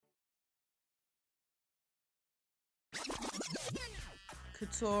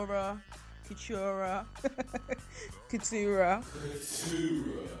Katura, Katura, Katura.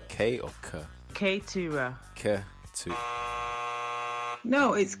 K or K? Katura. K to.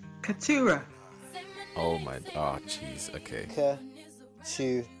 No, it's Katura. Oh my. Oh, jeez. Okay.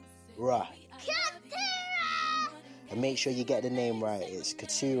 Katura. And make sure you get the name right. It's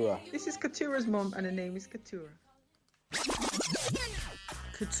Katura. This is Katura's mom, and her name is Katura.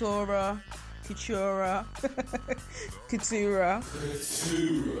 Katura, Katura, Katura.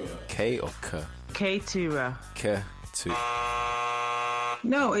 K or K? Katura. K to.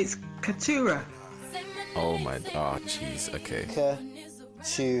 No, it's Katura. Oh my. Oh, jeez. Okay.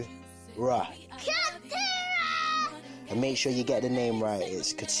 Katura. And make sure you get the name right.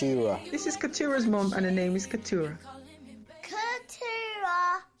 It's Katura. This is Katura's mom, and her name is Katura.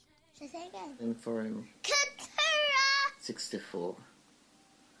 Katura. Should I say again? And for him, Katura. 64.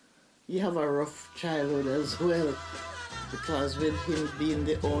 You have a rough childhood as well, because with him being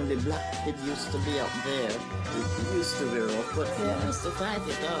the only black kid used to be up there, it used to be rough, but he used to fight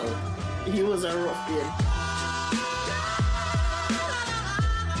it out. He was a ruffian.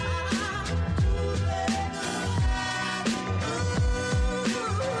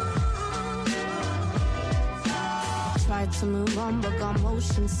 Tried to move on but got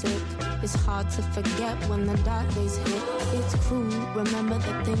motion sick. It's hard to forget when the dark days hit. It's cruel, remember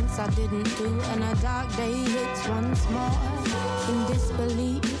the things I didn't do. And a dark day hits once more. In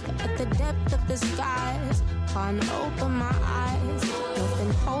disbelief at the depth of the skies. Can't open my eyes.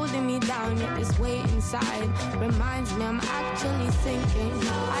 Nothing holding me down yet this weight inside reminds me I'm actually sinking.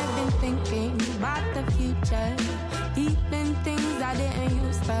 I've been thinking about the future, deep in things I didn't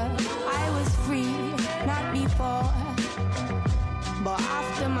used to. I was free, not before, but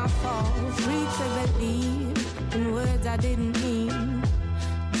after my fall, free to believe in words I didn't mean.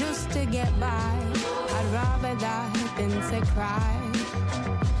 Just to get by, I'd rather die than to cry.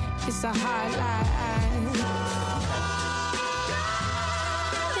 It's a hard life.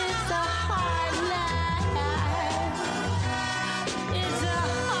 It's a hard life. It's a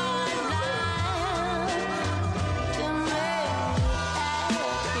hard life to make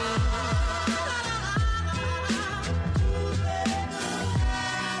me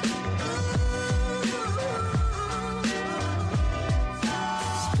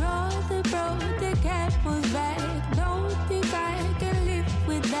Straw that broke the cat was back. Don't think I can live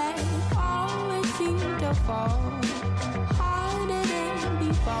with that. Always seem to fall harder than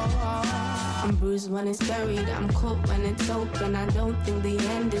before. I'm bruised when it's buried, I'm cut when it's open. I don't think the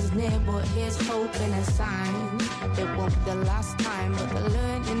end is near, but here's hope and a sign. It won't be the last time, but the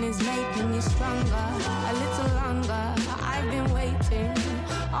learning is making me stronger. A little longer, I've been waiting.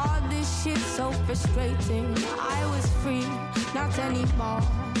 All this shit's so frustrating. I was free, not anymore.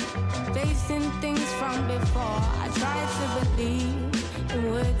 Facing things from before. I tried to believe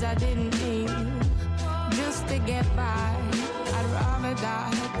in words I didn't mean. Just to get by, I'd rather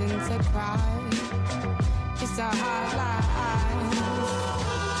die than to cry. It's a hard life.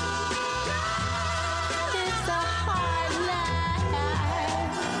 It's a hard life.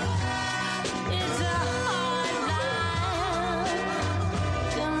 It's a hard life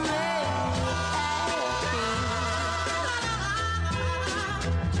to make me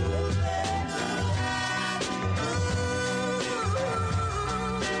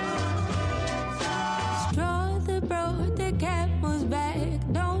Straw that broke the camel's back.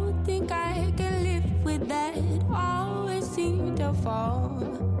 Don't think I can live with that. Always seem to fall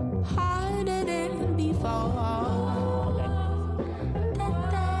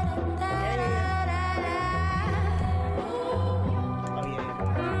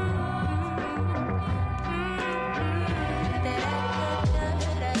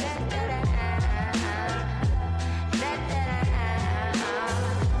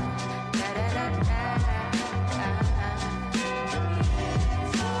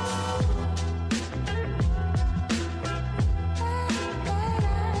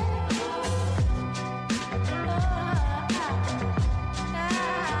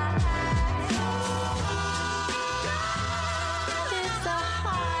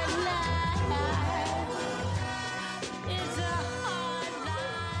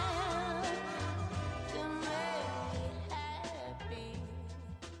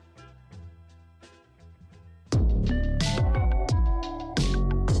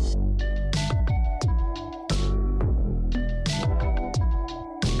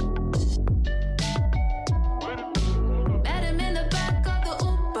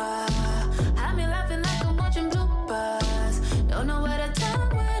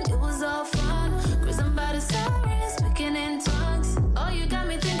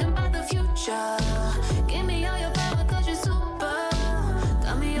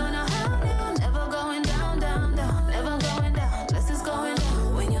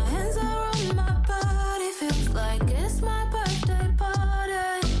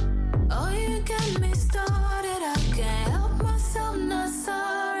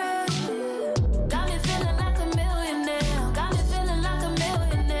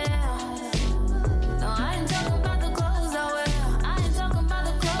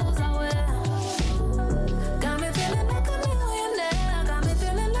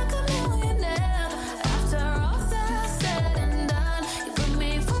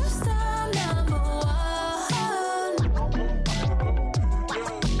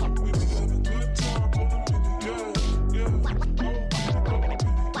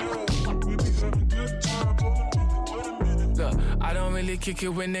only kick it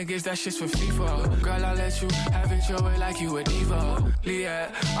with niggas, that shit's for FIFA. Girl, I'll let you have it your way like you a diva. Leah,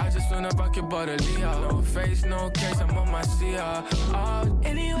 I just wanna rock your body, Leah. No face, no case, I'm on my Sia.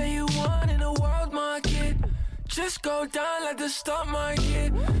 Any way you want in the world market. Just go down like the stock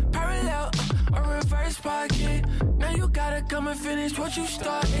market. Parallel, or reverse pocket. Now you gotta come and finish what you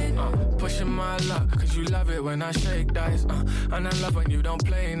started. Pushing my luck, cause you love it when I shake dice. And I love when you don't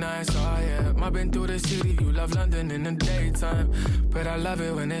play nice, oh yeah. I've been through the city, you love London in the daytime. But I love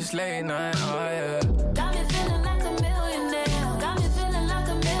it when it's late night, oh yeah. Got me feeling like a millionaire. Got me feeling like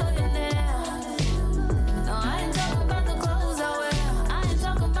a millionaire. No, I ain't talking about the clothes I wear. I ain't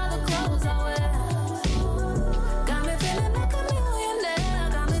talking about the clothes I wear. Got me feeling like a millionaire.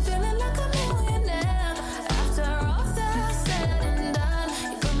 Got me feeling like a millionaire. After all that's said and done,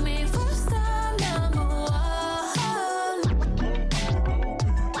 you put me first time number one.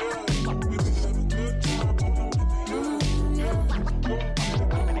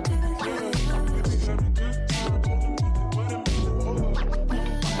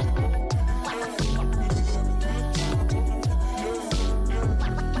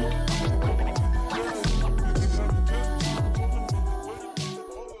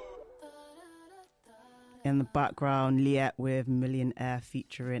 In the background, Liette with Millionaire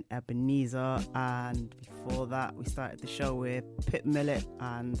featuring Ebenezer, and before that we started the show with Pip Millet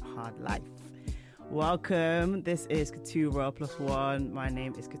and Hard Life. Welcome, this is Katura Plus One. My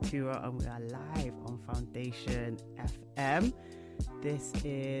name is Katura and we are live on Foundation FM. This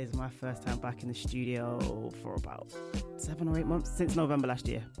is my first time back in the studio for about 7 or 8 months, since November last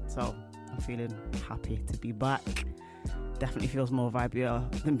year, so I'm feeling happy to be back. Definitely feels more vibier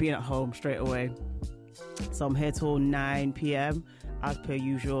than being at home straight away. So I'm here till 9 p.m. as per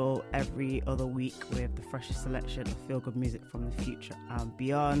usual every other week with the freshest selection of feel-good music from the future and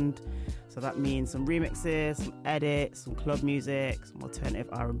beyond. So that means some remixes, some edits, some club music, some alternative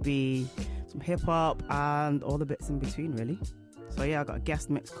R&B, some hip-hop and all the bits in between really. So yeah, I got a guest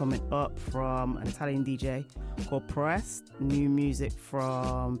mix coming up from an Italian DJ called Pressed, new music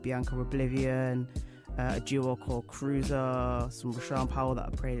from Bianca Oblivion, a duo called Cruiser, some Rashawn Powell that I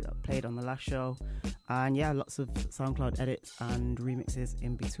played on the last show, and yeah, lots of SoundCloud edits and remixes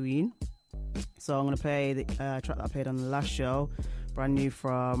in between. So I'm going to play the track that I played on the last show, brand new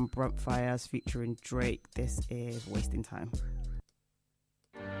from Brunt Fires featuring Drake. This is Wasting Time.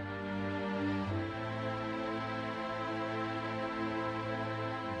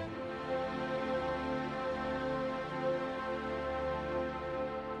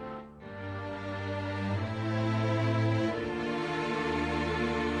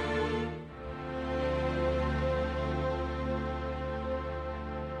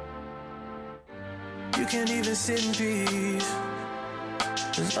 Can't even sit in peace,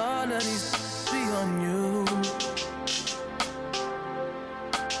 'cause all of these be on you.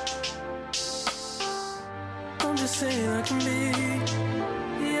 I'm just saying I can be,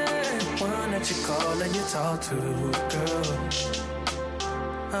 yeah, one that you call and you talk to, girl.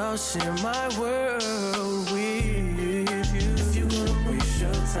 I'll share my world with you. If you're gonna waste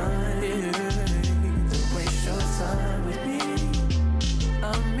your time, yeah, then waste your time with me. I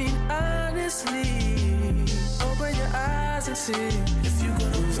mean, honestly, open your eyes and see. If you're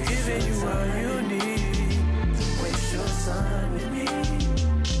gonna be giving you all you need, then waste your time with me.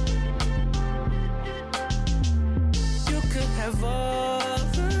 You could have all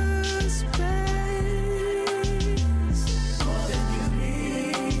the space, more than you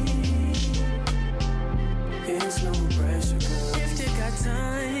need. There's no pressure, girl. If you got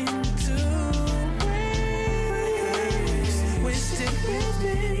time to waste it with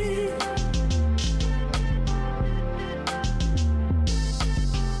me.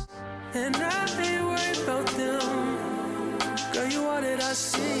 And I ain't worried about them. Girl, you all that I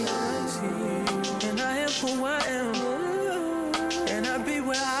see. And I am who I am. And I be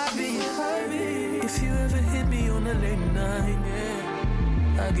where I be. If you ever hit me on a late night,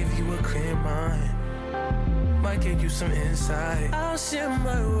 yeah, I'll give you a clear mind. Might give you some insight. I'll share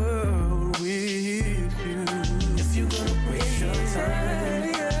my world with you. If you're gonna waste your time,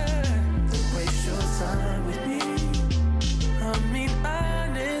 yeah, then waste your time with me. I mean,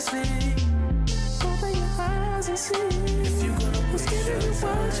 honestly, open your eyes and see. If you're gonna waste your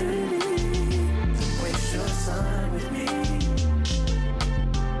time, you need, then waste your time with me.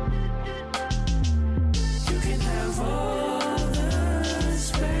 You can have all the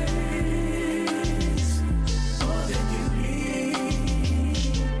space, more than you need.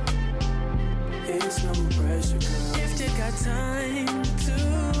 It's no pressure, girl. If you got time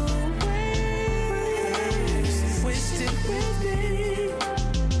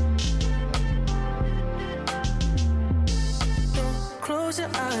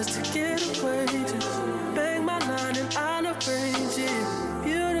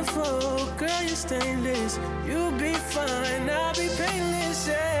be stainless. You'll be fine, I'll be painless,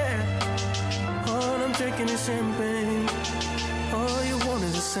 yeah. All I'm drinking is champagne. All you want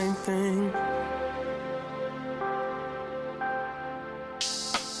is the same thing.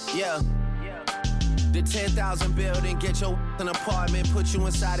 Yeah. The 10,000 building, get your an apartment, put you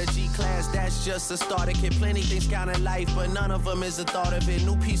inside a G-class, that's just a starter kit. Plenty things count in life, but none of them is the thought of it.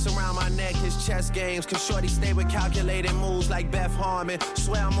 New piece around my neck, his chess games, cause shorty stay with calculated moves like Beth Harmon.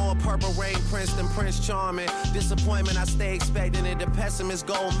 Swear I'm more Purple Rain Prince than Prince Charming. Disappointment I stay expecting it, the pessimist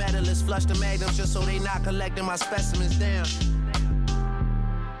gold medalists flush the magnums just so they not collecting my specimens, damn.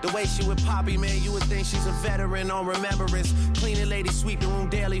 The way she with Poppy, man, you would think she's a veteran on remembrance. Cleaning lady, sweep the room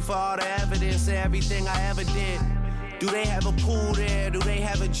daily for all the evidence of everything I ever did. Do they have a pool there? Do they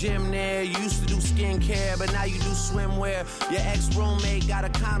have a gym there? You used to do skincare, but now you do swimwear. Your ex-roommate got a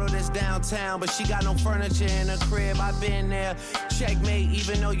condo that's downtown, but she got no furniture in her crib. I've been there. Checkmate,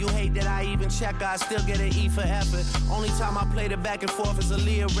 even though you hate that I even check, I still get an E for effort. Only time I play the back and forth is a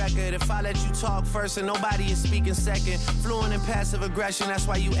Leah record. If I let you talk first and nobody is speaking second. Fluent in passive aggression, that's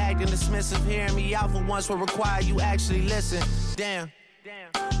why you acting dismissive. Hearing me out for once will require you actually listen. Damn.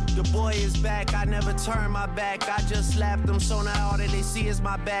 The boy is back, I never turn my back. I just slapped him, so now all that they see is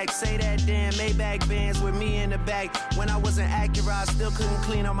my back. Say that damn Maybach Benz with me in the back. When I wasn't accurate, I still couldn't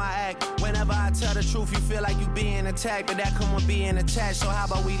clean up my act. Whenever I tell the truth, you feel like you being attacked, but that come with being attached, so how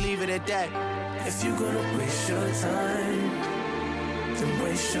about we leave it at that? If you're gonna waste your time, then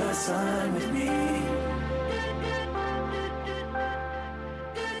waste your time with me.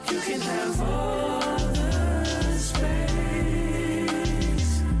 You can have all the space.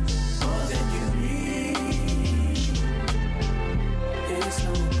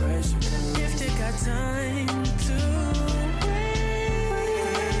 Time to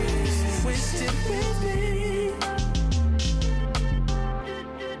waste it with me.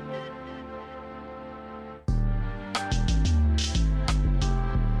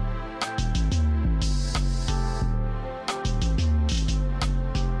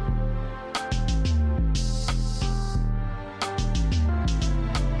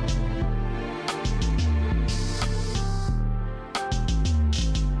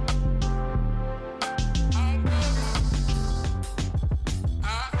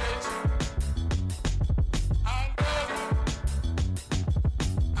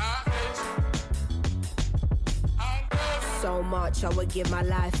 I would give my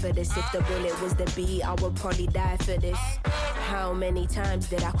life for this. If the bullet was the beat, I would probably die for this. How many times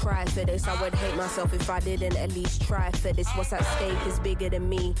did I cry for this? I would hate myself if I didn't at least try for this. What's at stake is bigger than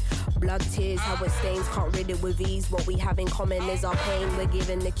me. Blood, tears, how it stains, can't rid it with ease. What we have in common is our pain. We're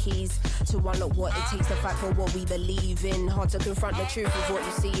given the keys to unlock what it takes to fight for what we believe in. Hard to confront the truth of what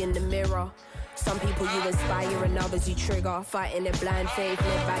you see in the mirror. Some people you inspire and others you trigger. Fighting in blind faith,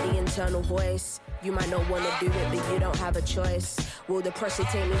 led by the internal voice. You might not want to do it, but you don't have a choice. Will the pressure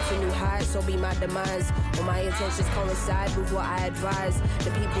take me to new heights or be my demise? Will my intentions coincide with what I advise?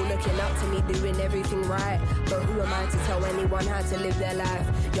 The people looking up to me doing everything right. But who am I to tell anyone how to live their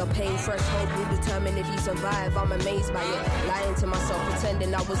life? Your pain threshold will determine if you survive. I'm amazed by it. Lying to myself,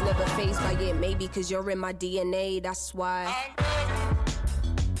 pretending I was never fazed by it. Maybe cause you're in my DNA, that's why.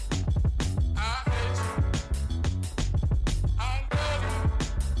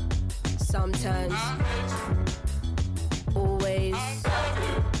 Sometimes, always,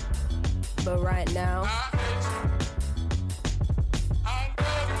 but right now.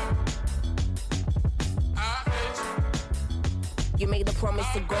 You made a promise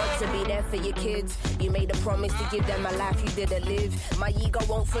to God to be there for your kids. You made a promise to give them a life you didn't live. My ego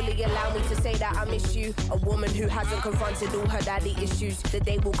won't fully allow me to say that I miss you. A woman who hasn't confronted all her daddy issues. The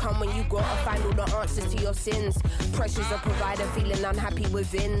day will come when you gotta find all the answers to your sins. Pressures of provider, feeling unhappy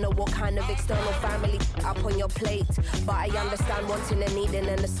within. Or what kind of external family up on your plate. But I understand wanting and needing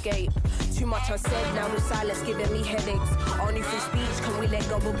an escape. Too much unsaid, now the silence giving me headaches. Only through speech can we let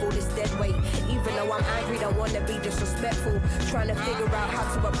go of all this dead weight. Even though I'm angry, don't wanna be disrespectful. Trying to figure out how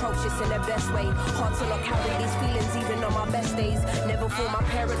to approach this in the best way. Hard to not carry these feelings even on my best days. Never thought my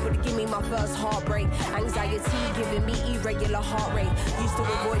parent would give me my first heartbreak. Anxiety giving me irregular heart rate. Used to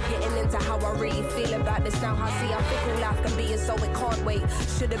avoid getting into how I really feel about this. Now I see how fickle life can be and so it can't wait.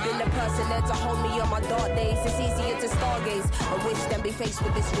 Should have been the person there to hold me on my dark days. It's easier to stargaze. I wish than be faced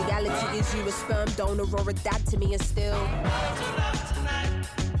with this reality. Is you a sperm donor or a dad to me and still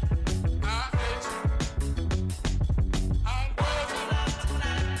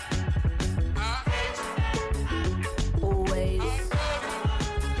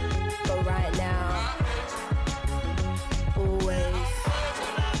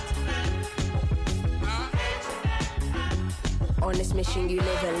definition, you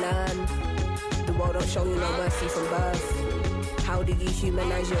live and learn. The world don't show you no mercy from birth. How do you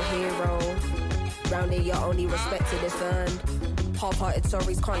humanize your hero? Round here, you're only respected if earned. Half-hearted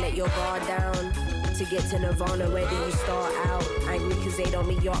stories can't let your guard down. To get to Nirvana, where do you start out? Angry cause they don't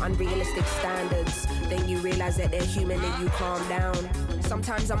meet your unrealistic standards. Then you realize that they're human and you calm down.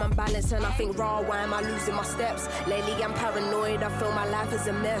 Sometimes I'm unbalanced and I think, raw, why am I losing my steps? Lately I'm paranoid, I feel my life is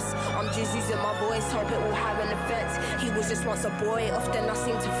a mess. I'm just using my voice, hope it will have an effect. He was just once a boy, often I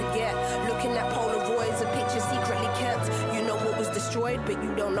seem to forget. Looking at Polaroids and pictures secretly kept. You know what was destroyed, but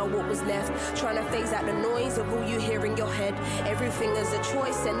you don't know what was left. Trying to phase out the noise of all you hear in your head. Everything is a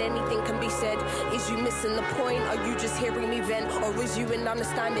choice and anything can be said. Is you missing the point? Are you just hearing me vent? Or is you in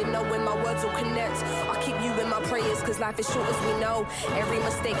understanding, knowing my words will connect? I keep you in my prayers, cause life is short as we know. Every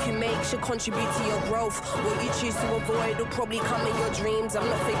mistake you make should contribute to your growth. What you choose to avoid will probably come in your dreams. I'm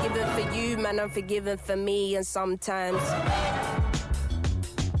not forgiven for you, man, I'm forgiven for me. And sometimes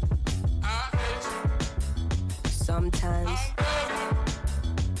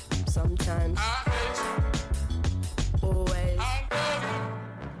always.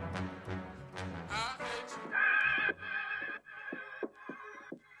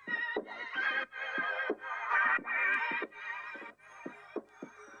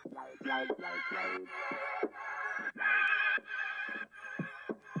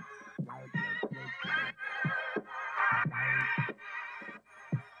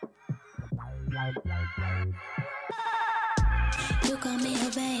 You call me a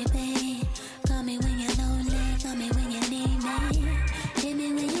baby, call me when you're lonely, call me when you need me, hit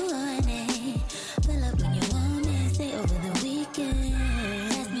me when you want it, pull up when you want me, stay over the weekend,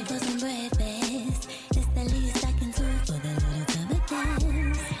 ask me for some breakfast, it's the least I can do for the little time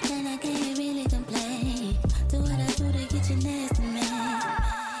again, and I can't really complain, do what I do to get you next to me.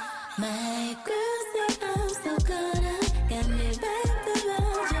 My girl say I'm so caught up, got me wrapped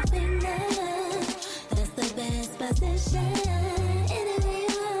around your finger, that's the best position.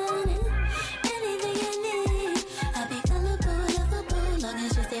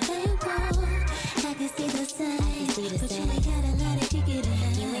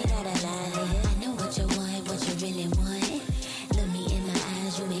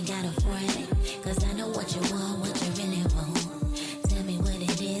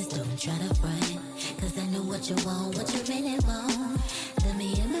 What you want, what you really want. Let me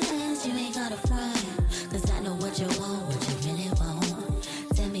in my eyes, you ain't gotta front. Cause I know what you want, what you really want.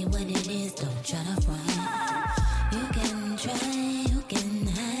 Tell me what it is, don't try to front. You can try, you can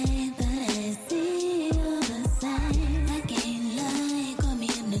hide, but I see you're the side. I can't lie, call me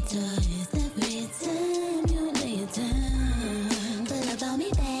hypnotized. Every time you lay it down. Pull up on me,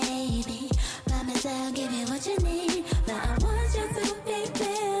 baby. Promise I'll give you what you need. But I want you to be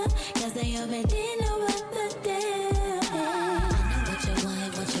clear. Cause they already know what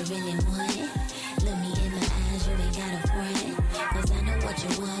really want. Look me in my eyes, you ain't gotta front. Cause I know what you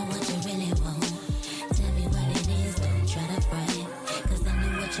want, what you really want. Tell me what it is, don't try to front. Cause I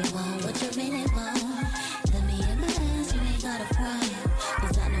know what you want, what you really want. Look me in my eyes, you ain't gotta front.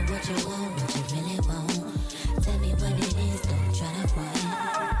 Cause I know what you want, what you really want. Tell me what it is, don't try to front.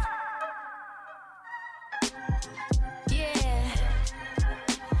 Yeah.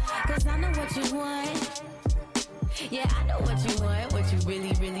 Cause I know what you want. Yeah, I know what you want, what you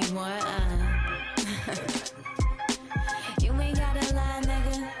really, really want. You ain't gotta lie,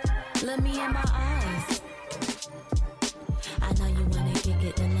 nigga. Look me in my eyes. I know you wanna kick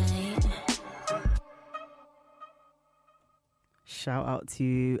it tonight. Shout out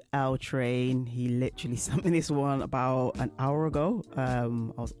to L Train. He literally sent me this one about an hour ago. I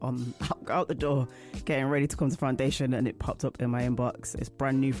was out the door getting ready to come to Foundation and it popped up in my inbox. It's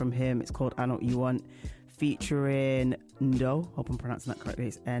brand new from him. It's called I Know What You Want, featuring Ndo. Hope I'm pronouncing that correctly.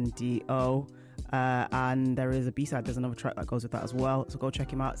 It's Ndo. And there is a B-side. There's another track that goes with that as well. So go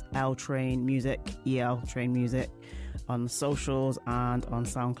check him out. It's L Train Music, EL Train Music, on socials and on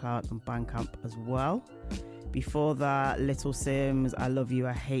SoundCloud and Bandcamp as well. Before that, Little Sims, I Love You,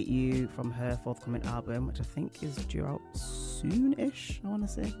 I Hate You, from her forthcoming album, which I think is due out soon-ish, I want to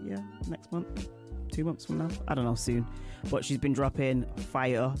say. Yeah, next month, 2 months from now. I don't know, soon. But she's been dropping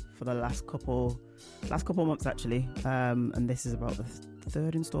fire for the last couple months, actually. And this is about the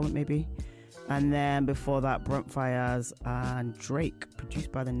third installment, maybe. And then before that, Brunt Fires and Drake,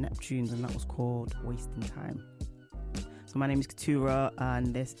 produced by the Neptunes, and that was called Wasting Time. So my name is Katura,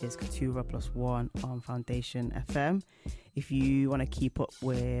 and this is Katura Plus One on Foundation FM. If you want to keep up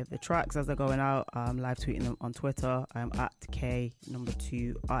with the tracks as they're going out, I'm live tweeting them on Twitter. I'm at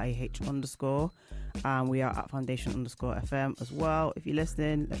K2RAH_, and we are at Foundation_FM as well. If you're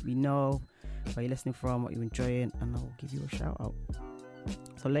listening, let me know where you're listening from, what you're enjoying, and I'll give you a shout out.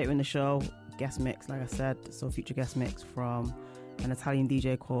 So later in the show, guest mix, like I said, so future guest mix from an Italian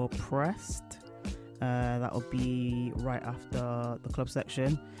DJ called Prest. That'll be right after the club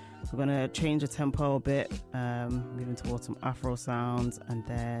section. We're gonna change the tempo a bit, moving towards some Afro sounds and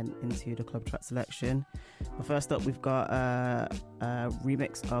then into the club track selection. But first up, we've got a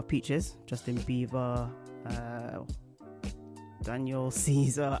remix of Peaches, Justin Bieber, Daniel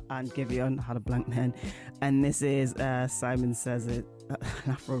Caesar and Giveon. Had a blank then. And this is Simon Says It,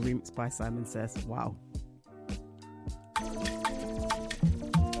 an Afro remix by Simon Says. Wow.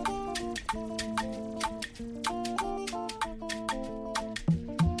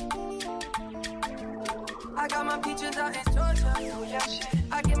 I got my peaches out in Georgia, oh yeah shit.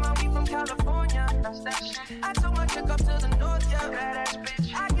 I get my weed from California, that's that shit. I took my chick up to the north, yeah, badass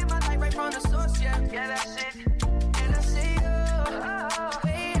bitch. I get my light right from the source, yeah, that's it. And I see you,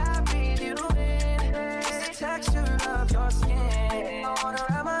 way I breathe you in. It's the texture of your skin. I wanna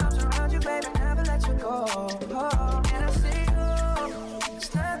wrap my arms around you, baby, never let you go. And I see you, it's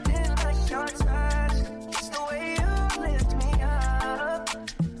nothing like your touch. It's the way you lift me up,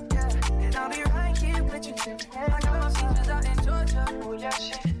 yeah. And I'll be right here with you. I got my peaches out in Georgia, oh yeah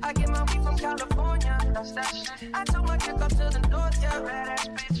shit. I get my weed from California, that's that shit. I took my chick up to the north, yeah, badass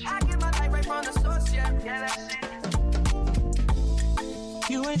bitch. I get my light right from the source, yeah, that's it.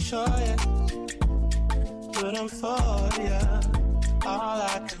 You ain't sure yet, but I'm for ya. All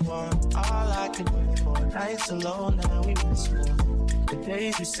I can want, all I can wait for. Nights alone, now we miss more. The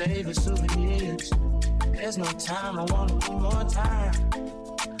days we save as souvenirs. There's no time, I wanna be more time.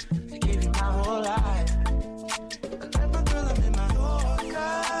 To give you my whole life. I left my girl, I'm in my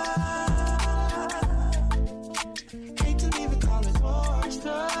Yorker. Hate to even call it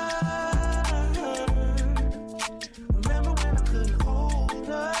torture. Remember when I couldn't hold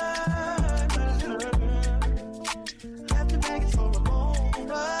her? Left the baggage for a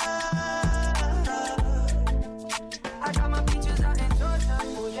moment. I got my peaches out in Georgia,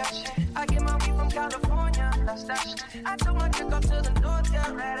 oh yeah shit. I get my weed from California, that's that shit. I took my chick up to the north, yeah,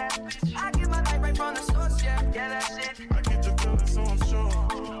 badass bitch. I get my light right from the source, yeah, that's it. I get the feeling, so I'm sure.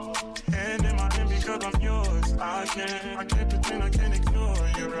 Hand in my hand because I'm yours. I can't pretend, I can't ignore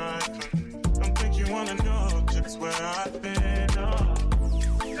you, right? Don't think you wanna know just where I've been. Oh.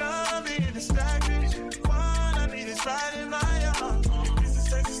 Don't be distracted. All I need is right in my arms. It's the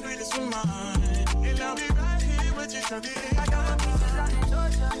sex, sweetest of mine. And I'll be right here with you till the end. I got my peaches out in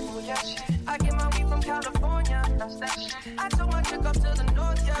Georgia, oh yeah shit. I get my weed from California, that's that shit. I took my chick up to the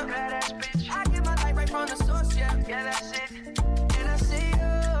north, yeah, badass bitch. I get my light right from the source, yeah, that's it. And I see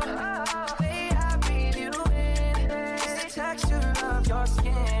you, way I breathe you in. It's the texture of your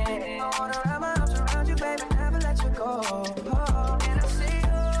skin. I wanna wrap my arms around you, baby, never let you go. And I see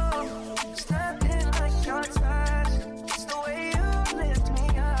you, it's nothing like your touch. It's the way you lift me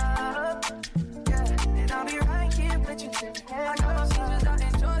up, yeah. And I'll be right here with you till the end. I got my peaches out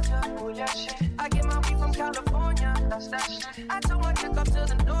in Georgia, oh yeah shit. I get my weed from California, that's that shit. I took my chick up to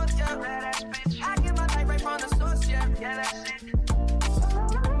the north, yeah, badass bitch. I get my light right from the source, yeah, that's it.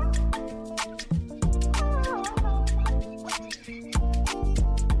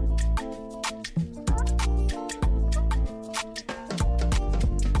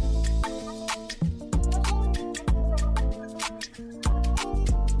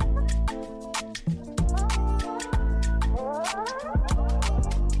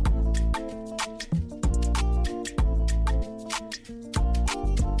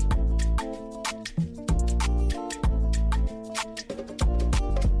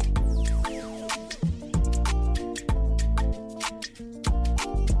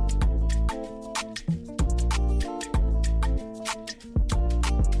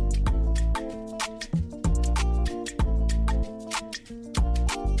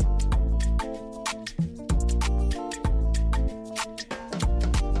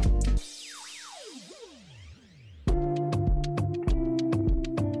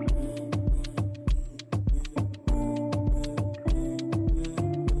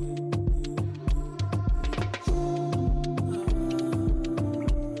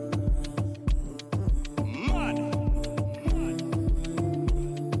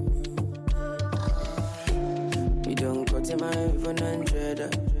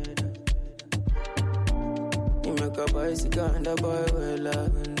 And the boy will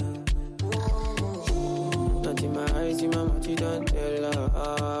love. Not in my eyes, in my mouth, you don't tell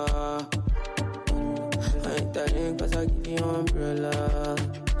her. I ain't telling cause I give you umbrella.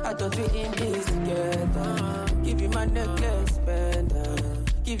 I thought we in this together. Give you my necklace,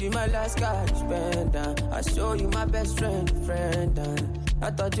 pendant. Give you my last cash, pendant. I show you my best friend.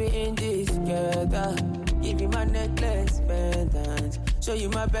 I thought we in this together. Give you my necklace, pendant. Show you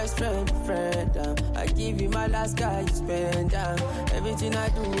my best friend. I give you my last guy, you spend everything I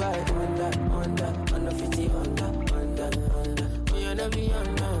do, I under 50, under. Oh, you never be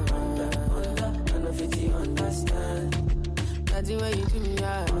under 50, understand. That's the way you do me,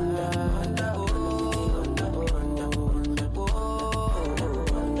 under.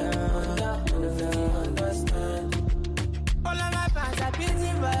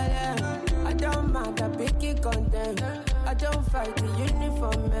 I don't mind, I pick it content. I don't fight the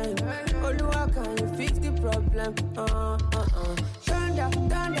uniform man. Oluwa, can you fix the problem? Thunder,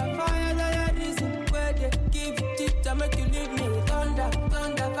 fire, that your reason. Where they give you cheat to make you leave me. Thunder,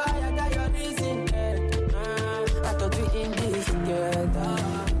 fire, that your reason. I thought we in this together.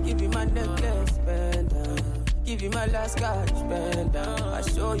 Give you my necklace, spend. Give you my last cash, spend. I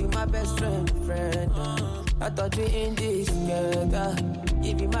show you my best friend. I thought we in this together.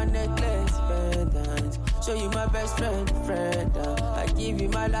 Give you my necklace, pendant. Show you my best friend. I give you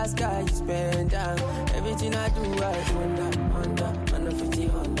my last guy, you spend everything I do, I under 50,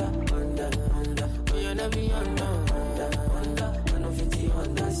 under. Oh, you never be under 50,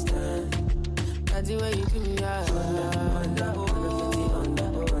 understand. That's the way you do me, under 50, under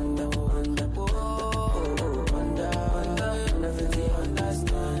 50,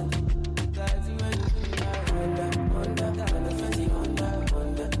 understand. That's the way you do me, under 50, under.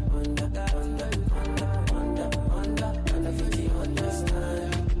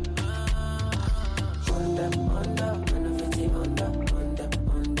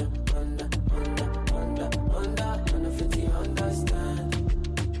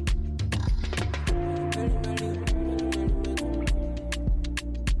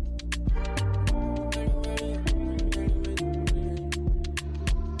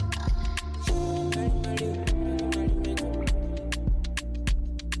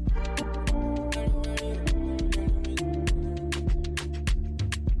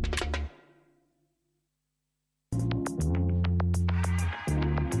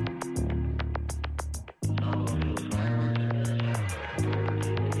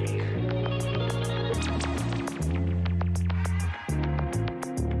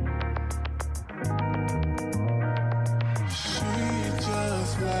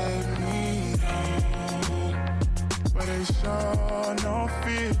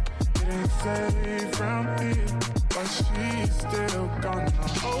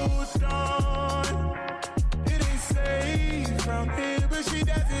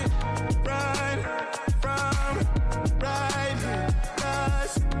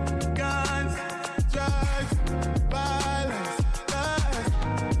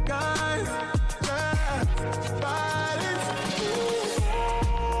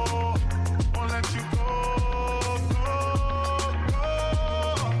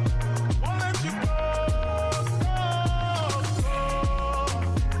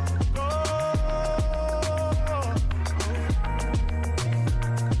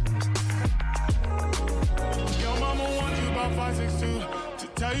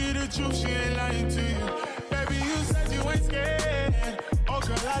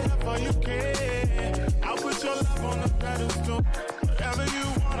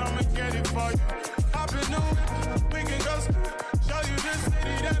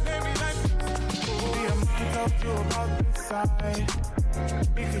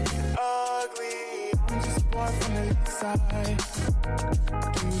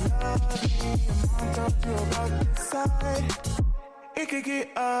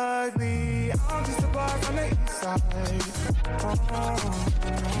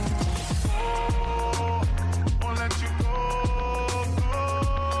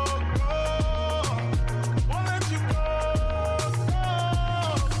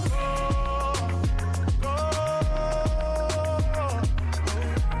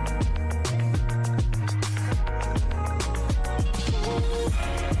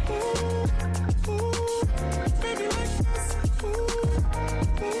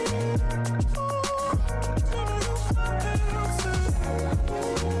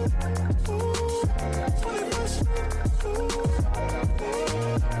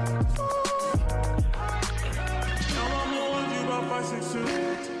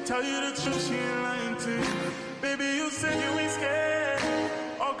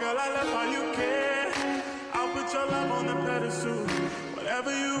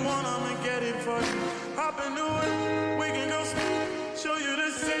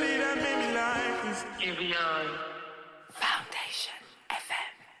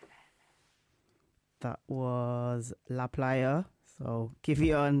 That was La Playa. So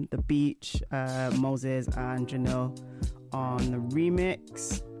Giveon, The Beach, Moses and Janelle on the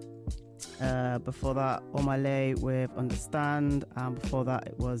remix. Before that, Omale with Understand. And before that,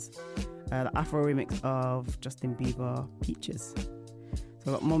 it was the Afro remix of Justin Bieber, Peaches. So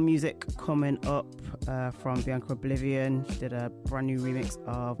I've got more music coming up from Bianca Oblivion. She did a brand new remix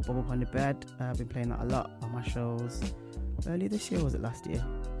of Bubble on the Bed. I've been playing that a lot on my shows. Early this year, was it last year?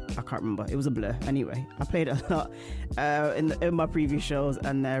 I can't remember. It was a blur. Anyway, I played it a lot in my previous shows,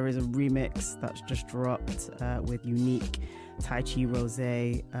 and there is a remix that's just dropped with Unique, Tai Chi Rose,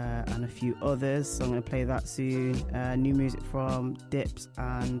 and a few others. So I'm going to play that soon. New music from Dips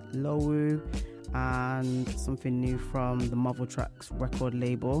and Lowu, and something new from the Marvel Tracks record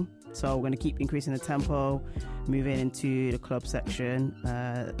label. So we're going to keep increasing the tempo, moving into the club section.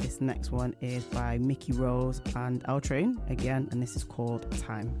 This next one is by Mickey Rose and L Train again, and this is called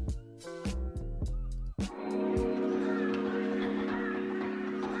Time.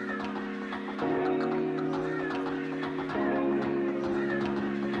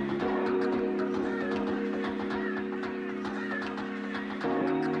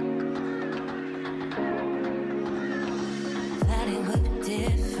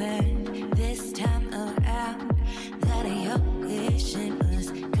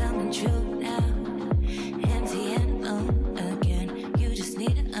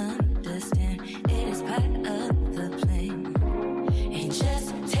 It just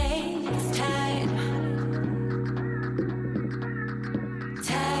takes time.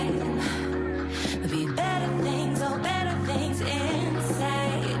 Time. Be better things, oh better things inside.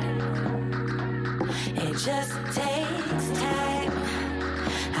 It just takes time.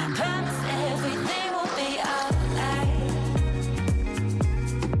 I promise everything will be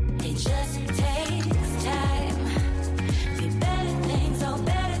alright. It just takes time. Be better things, oh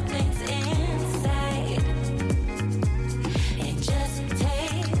better things inside.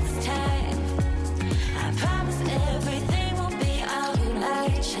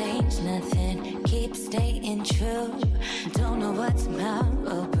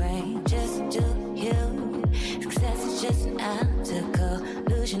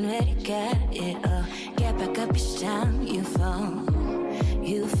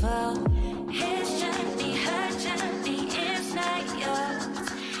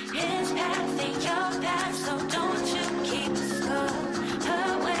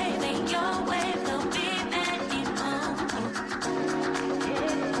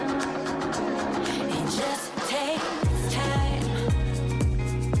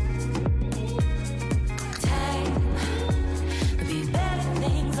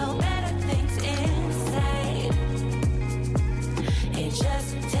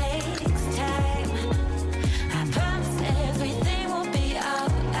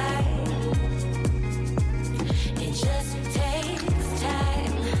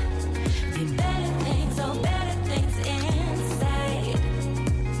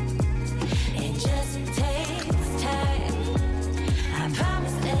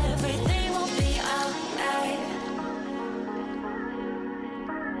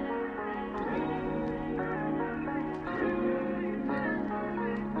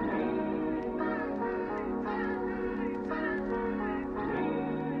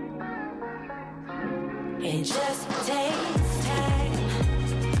 It just takes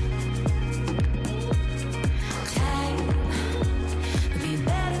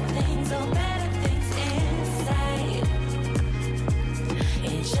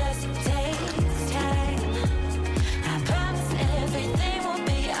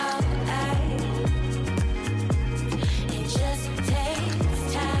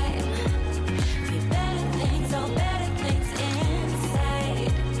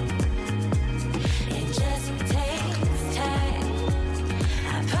time.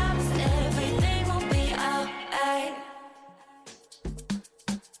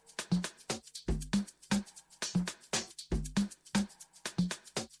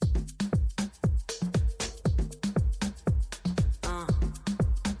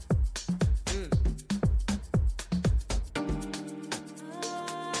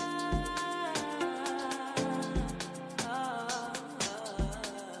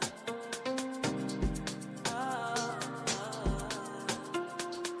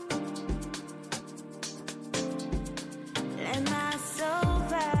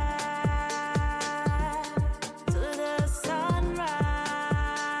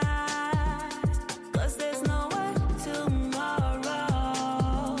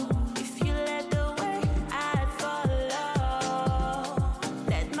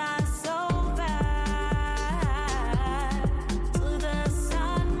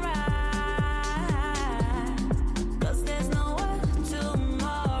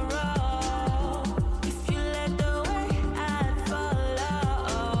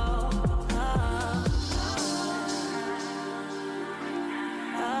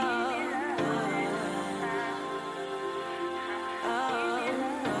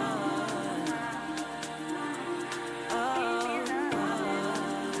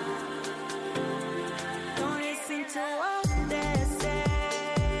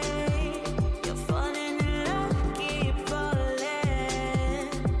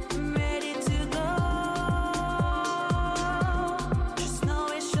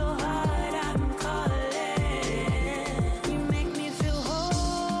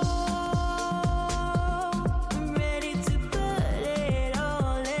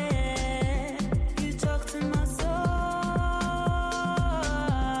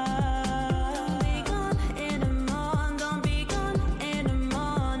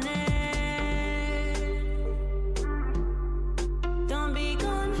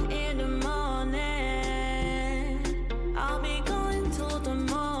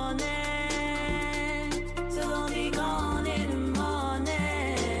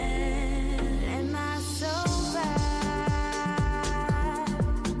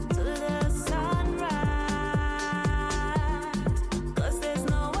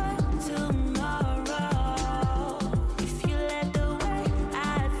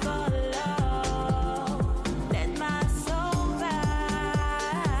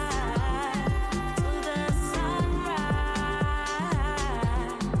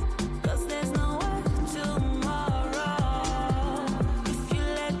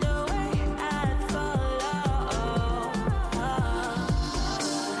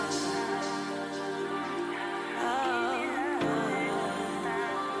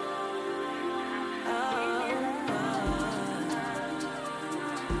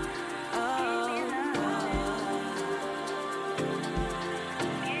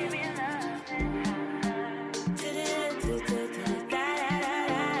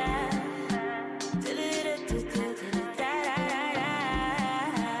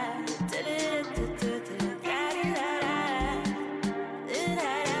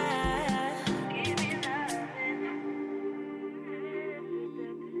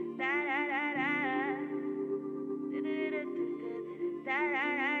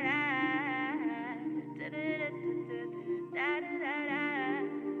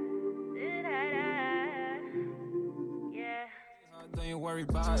 Don't you worry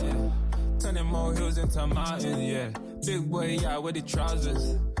about it. Turning more hills into mountains, yeah. Big boy, yeah, with the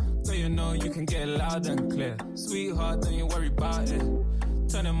trousers. So you know you can get loud and clear. Sweetheart, don't you worry about it.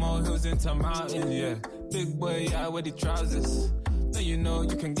 Turning more hills into mountains, yeah. Big boy, yeah, with the trousers. So you know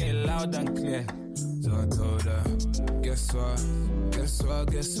you can get loud and clear. So I told her, guess what? Guess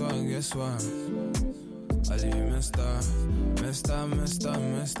what? Guess what? Guess what? I leave you mister. Guess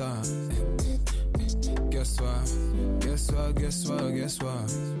what? Guess what? Guess what? Guess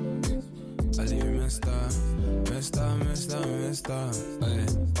what? I leave you mister. Ay,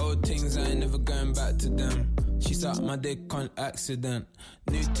 old things, I ain't never going back to them. She sucked my dick on accident.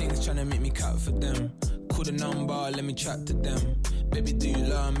 New things tryna make me cut for them. Call the number, let me chat to them. Baby, do you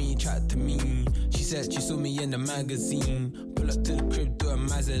love me? Chat to me. She said she saw me in the magazine. Pull up to the crib, do a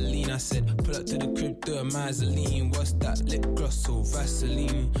Mazzoline. I said, pull up to the crib, do a Mazzoline. What's that? Lip gloss or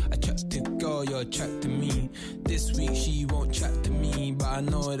Vaseline? Attractive girl, you're attracting me. This week she won't chat to me, but I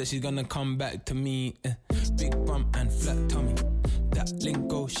know that she's gonna come back to me. Big bump and flat tummy. That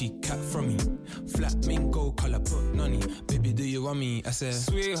lingo she cat from me. Flamingo colour put nonny. Baby, do you want me? I said,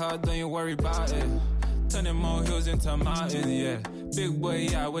 sweetheart, don't you worry about it. Turning more hills into mountains, yeah. Big boy,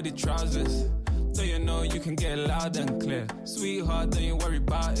 yeah, with the trousers. So you know you can get loud and clear. Sweetheart, don't you worry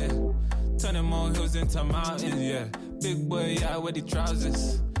about it. Turning more hills into mountains, yeah. Big boy, yeah, with the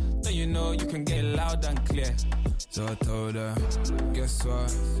trousers. So you know you can get loud and clear. So I told her, guess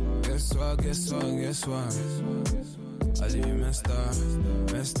what? Guess what? Guess what? Guess what? I leave you mister.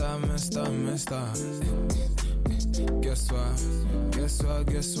 Guess what? Guess what?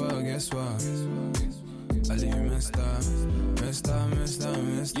 Guess what? Guess what? I leave you mister.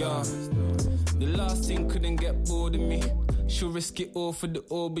 Yo, the last thing couldn't get bored of me. She'll risk it all for the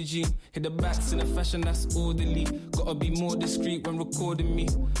aubergine. Hit the backs in a fashion that's orderly. Gotta be more discreet when recording me.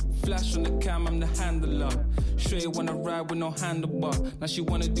 Flash on the cam, I'm the handler. Straight wanna ride with no handlebar. Now she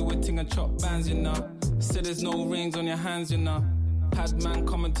wanna do a thing and chop bands, you know. Said there's no rings on your hands, you know. Had man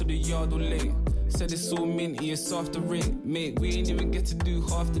coming to the yard all late. Said it's all minty, it's off the rate. Mate, we ain't even get to do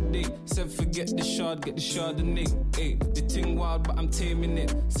half the day. Said forget the shard, get the Chardonnay. Ay, the ting wild, but I'm taming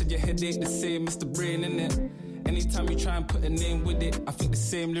it. Said your head ain't the same, it's the brain in it. Anytime you try and put a name with it, I think the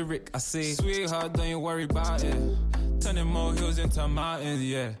same lyric. I say, sweetheart, don't you worry about it. Turning more hills into mountains,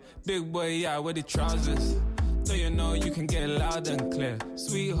 yeah. Big boy, yeah, with the trousers. So you know you can get loud and clear.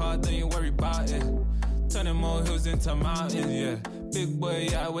 Sweetheart, don't you worry about it. Turning more hills into mountains, yeah. Big boy,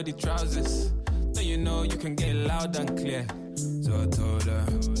 yeah, with the trousers. So you know you can get loud and clear. So I told her,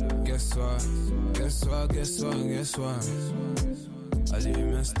 guess what? Guess what? Guess what? Guess what? I leave you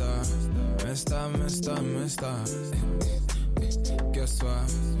mister. Guess what?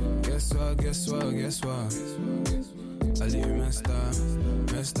 Guess what? Guess what? Guess what? I leave you mister.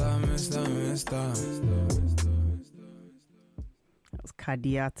 That was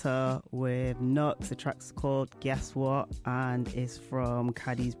Kadiata with Nux. The track's called Guess What, and is from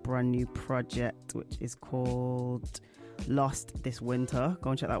Kadi's brand new project, which is called Lost This Winter.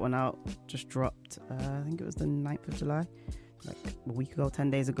 Go and check that one out. Just dropped, I think it was the 9th of July, like a week ago,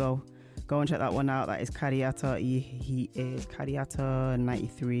 10 days ago. Go and check that one out. That is Kadiata. He is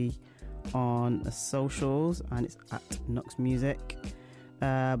Kadiata93 on the socials, and it's at Nux Music.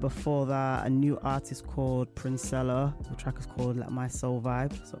 Before that, a new artist called Princella. The track is called Let My Soul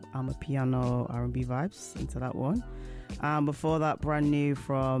Vibe. So I'm a piano R&B vibes into that one. Before that, brand new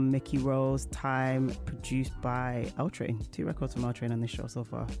from Mickey Rose, Time, produced by L Train. 2 records from L Train on this show so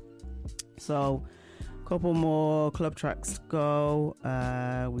far. So a couple more club tracks to go.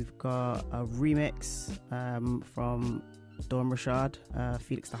 We've got a remix from Dawn Rashad,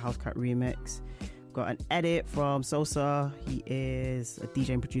 Felix the Housecat remix. Got an edit from Sosa. He is a DJ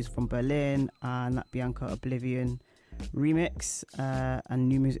and producer from Berlin, and that Bianca Oblivion remix, and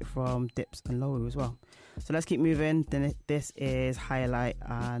new music from Dips and Lowu as well. So let's keep moving. Then this is Highlight,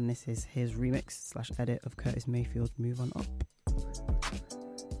 and this is his remix / edit of Curtis Mayfield's Move On Up.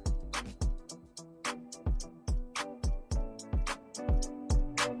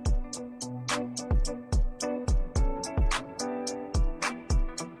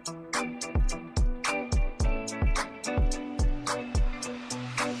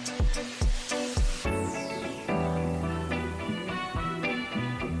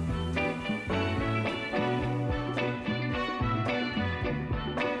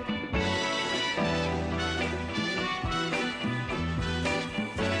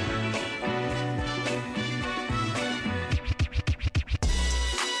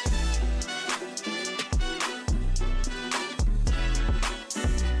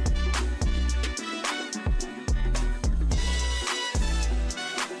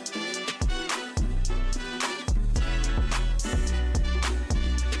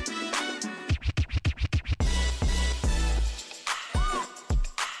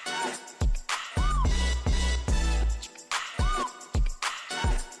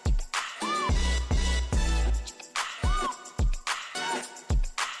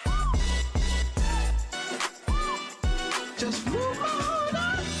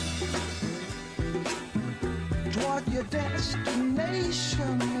 your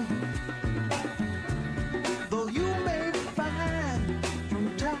destination. Though you may find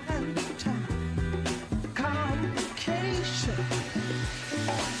from time to time complication.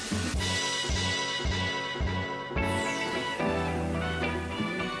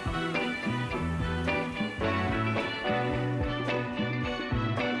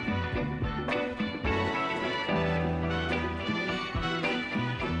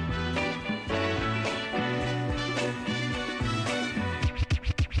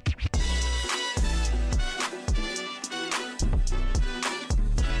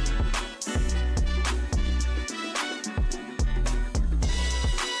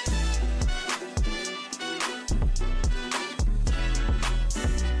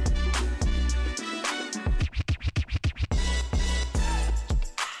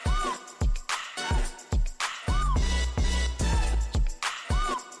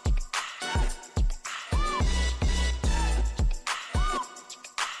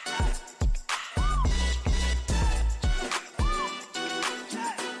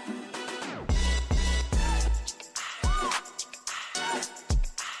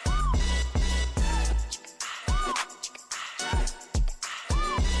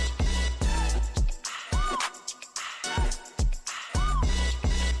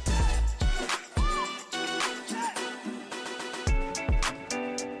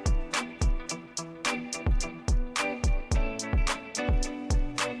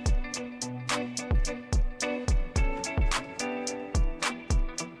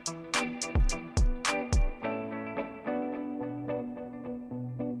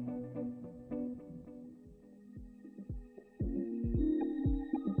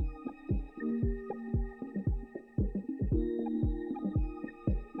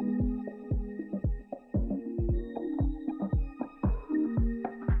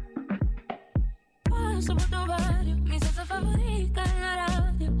 Paso por tu barrio, mi salsa favorita en la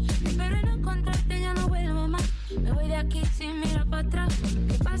radio. Espero en encontrarte, ya no vuelvo más. Me voy de aquí sin mirar para atrás.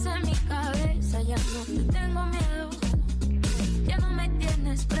 ¿Qué pasa en mi cabeza? Ya no te tengo miedo. Ya no me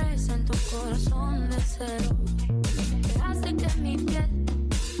tienes presa en tu corazón de cero. Dejaste que mi piel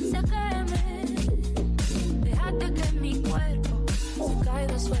se queme. Dejaste que mi cuerpo se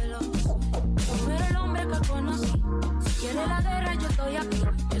caiga al suelo. No era el hombre que conocí. Si quieres la guerra, yo estoy aquí.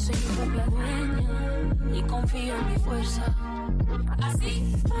 Yo soy mi propia dueña y confío en mi fuerza.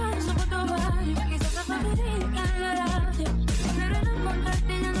 Así paso por tu barrio, quizás a favorita en la radio. Pero no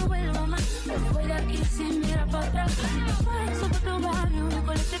encontrarte, ya no vuelvo más. Me voy de aquí sin mirar para atrás. Paso por tu barrio,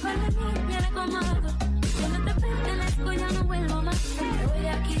 con este par de mí viene comado. Yo no te pertenezco, ya no vuelvo más. Me voy de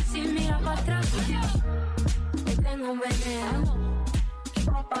aquí sin mirar para atrás. Te tengo un veneno,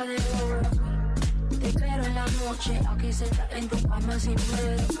 copa de oro. Te espero en la noche, aquí sentada en tu cama sin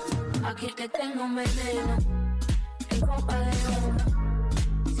miedo. Aquí te tengo un veneno, en copa de oro.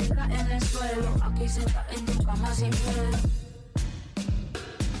 Seca en el suelo, aquí sentada en tu cama sin miedo.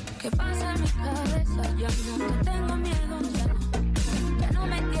 ¿Qué pasa en mi cabeza? Ya no te tengo miedo, ya no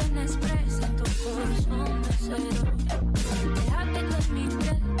me tienes presa en tu corazón de cero. Déjate que mi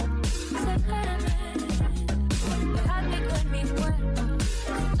piel se queme. Déjate que mi cuerpo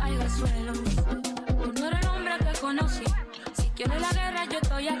caiga al suelo. No era el hombre que conocí. Si quieres la guerra, yo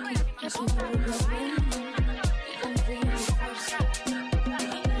estoy aquí. Yo soy un pueblo y confío en mi fuerza.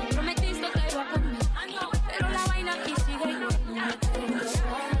 Prometiste que iba a cambiar, pero la vaina aquí sigue igual. No me tengo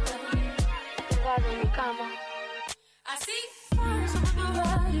pegado en mi cama. Así paso por tu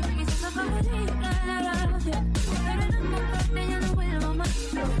barrio, quizás a favorita en la radio. Pero no encontrarte, ya no vuelvo más.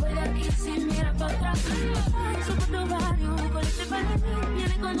 Me voy de aquí sin mirar para atrás. Paso por tu barrio, con este par de mí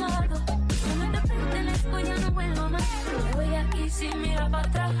viene colmado. Ya no vuelvo más. Me voy de aquí sin mirar para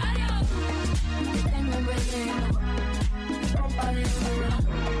atrás. Tengo un veneno, ropa de oro.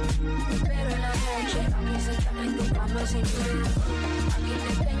 Pero en la noche, aquí se está en tu cama sin miedo. Aquí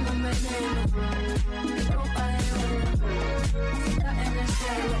te tengo un veneno, ropa de oro. Se está en el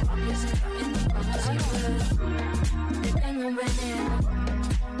cielo, aquí se está en tu cama sin miedo. Te tengo un veneno,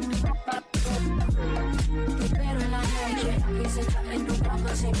 ropa de oro. Pero en la noche, aquí se está en tu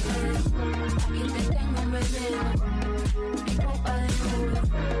cama sin miedo. Aquí te tengo un veneno, copa de oro.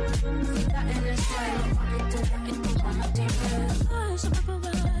 Si estás en el suelo, aquí te está en tu cama sin miedo. Paso por tu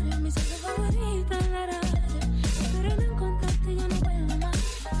barrio, mi salsa favorita en la radio. Pero no encontrarte, ya no vuelvo más.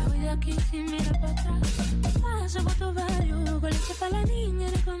 Me voy de aquí sin mirar para atrás. Paso por tu barrio, con leche para la niña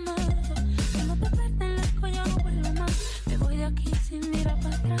en el colmado. Que no te pertenezco, ya no vuelvo más. Me voy de aquí sin mirar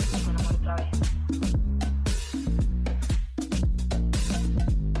para atrás.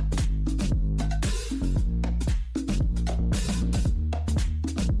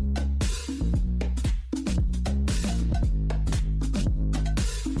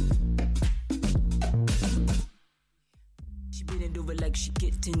 like she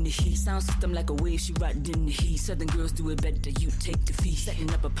get in the heat. Sound system like a wave, she riding in the heat. Southern girls do it better, you take the fee. Setting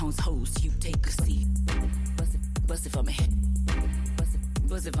up a pound's hose, you take a seat. Bust it for me.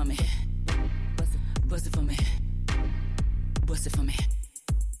 Bust it for me. Bust it for me. Bust it for me.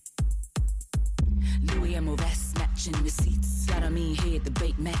 Louis Mo vest matching the seats. Got on me head, the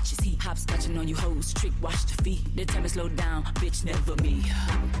bait matches heat. Hopscotching on you hoes, trick wash the feet. They tell me slow down, bitch, never me.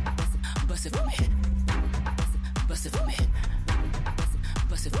 Bust it for me. Bust it for me.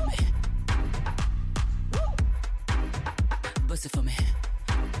 Bust it for me. Bust it for me.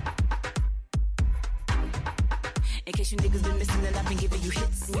 In case you niggas been missing, and I've been giving you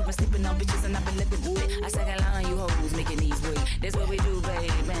hits. And you been sleeping on bitches, and I've been living the bit. I second line, you hoes making these wait. That's what we do,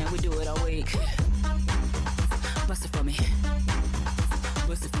 babe. Man, we do it all week. Bust it for me.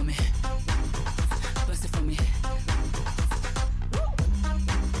 Bust it for me. Bust it for me.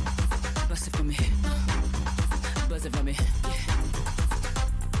 Bust it for me. Bust it for me.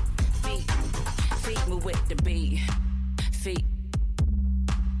 Feet move with the beat.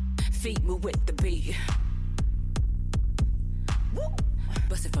 Feet move with the beat.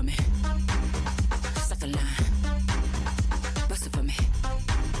 Bust it for me. Second line. Bust it for me.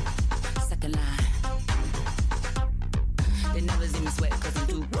 Second line. They never see me sweat cause I'm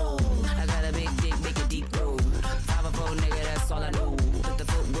too cold. I got a big dick, make it deep road. 5'4" nigga, that's all I know. Put the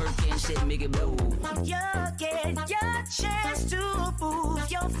footwork in, shit, make it blow. You get your chance to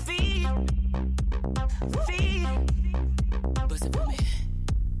move your feet. Bust it for me.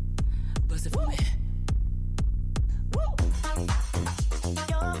 Bust it for me.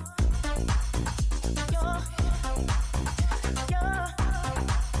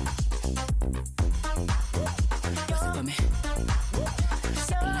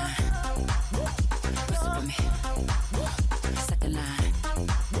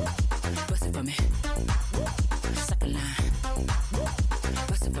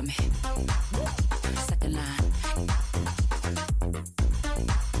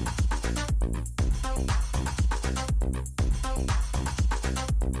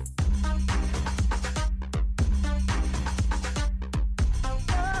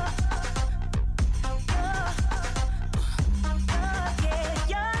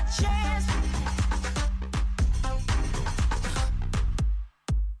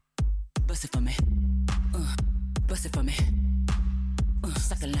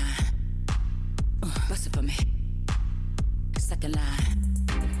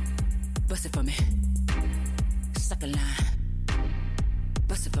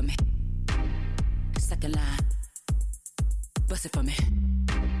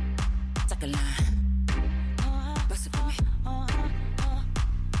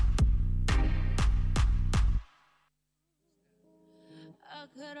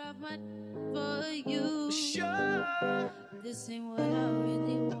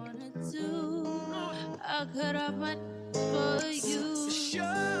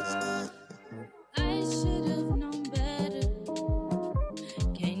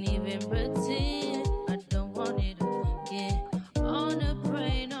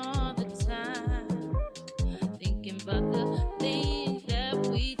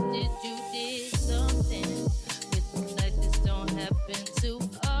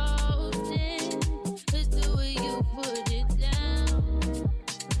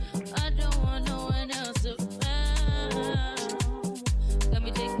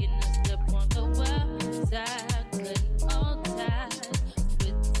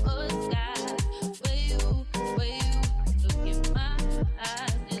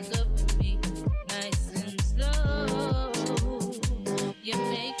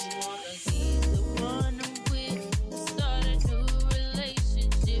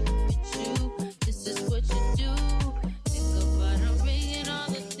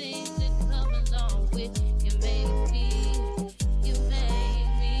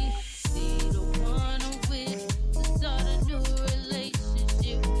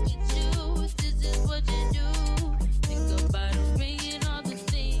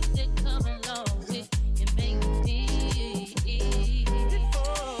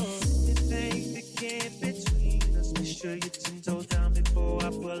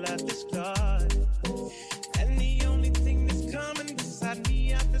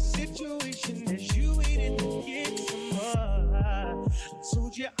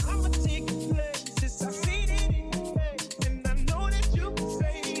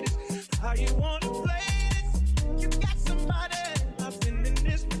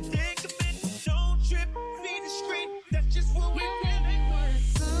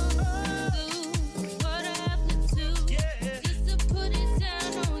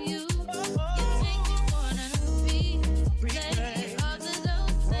 All the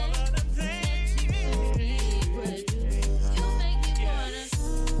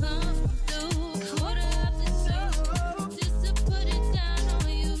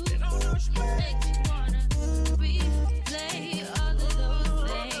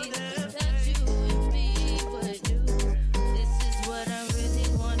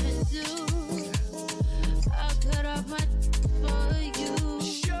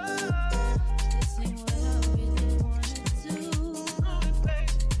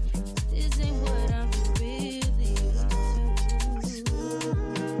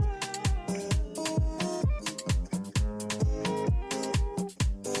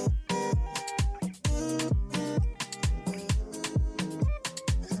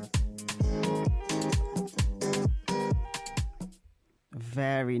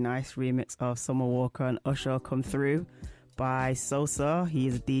very nice remix of Summer Walker and Usher, Come Through, by Sosa. He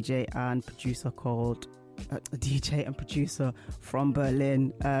is a DJ and producer from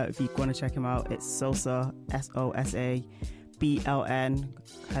Berlin. If you want to check him out, it's Sosa, SOSABLN.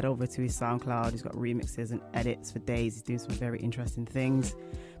 Head over to his SoundCloud. He's got remixes and edits for days. He's doing some very interesting things.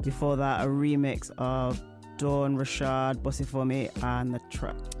 Before that, a remix of Dawn Rashad, Bossy For Me, and the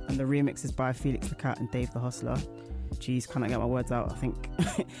remix is by Felix the Cat and Dave the Hustler. Jeez, can I get my words out? I think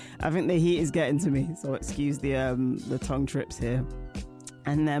the heat is getting to me, so excuse the tongue trips here.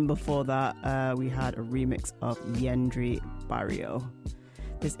 And then before that, we had a remix of Yendri Barrio.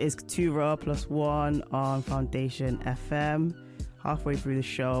 This is Katura +1 on Foundation FM. Halfway through the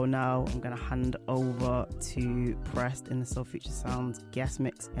show now, I'm going to hand over to Prest in the Soul Future Sounds guest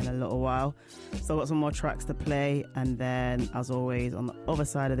mix in a little while. Still got some more tracks to play, and then as always on the other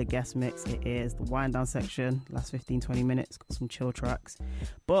side of the guest mix, it is the wind down section. Last 15-20 minutes, got some chill tracks.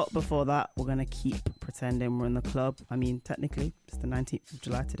 But before that, we're going to keep pretending we're in the club. I mean, technically, it's the 19th of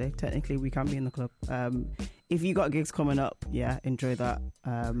July today. Technically, we can be in the club. If you got gigs coming up, yeah, enjoy that.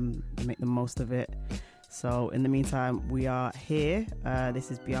 Make the most of it. So in the meantime, we are here.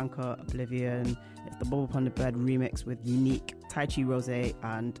 This is Bianca Oblivion. It's the Bubble Upon the Bed remix with Unique, Tai Chi Rose,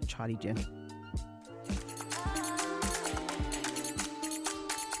 and Charlie Jin.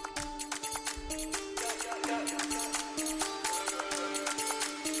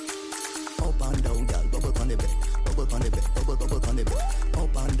 Up and down, girl, bubble on the bed, bubble on the bed, bubble on the bed.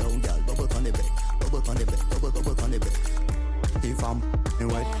 Up and down, girl, bubble on the bed, bubble on the bed, bubble on the bed. If I'm in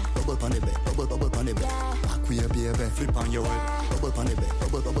white, bubble on the bed, bubble on the bed. Back with your baby, flip on your head, bubble on the bed,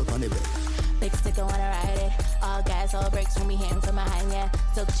 bubble on the bed. Big stick, I wanna ride it. All gas, all brakes when we hitting from behind, yeah.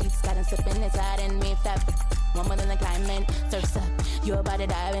 Silk sheets, got them slipping inside and me fat. One more than the climbing, surf's up. You about to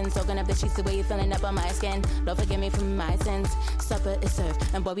dive in, soaking up the sheets the way you feeling up on my skin. Don't forgive me for my sins. Supper is served,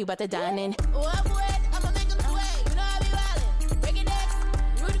 and boy, we about to dine in. Oh, I'm wet, I'ma make them sway. You know I be wildin'. Breaking necks,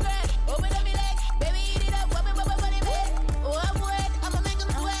 root gray, open up your legs. Baby, eat it up, whoop it, funny bed. Oh, I'm wet, I'ma make them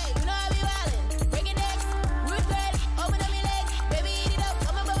sway. You know I be wildin'. Breaking necks, root gray, open up your legs. Baby, eat it up,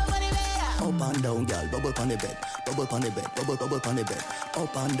 funny bed. Up and down, girl, bubble on the bed, bubble on the bed, bubble on the bed.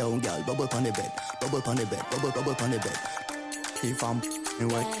 Up and down, girl, bubble on the bed, bubble on the bed, bubble on the bed. If I'm in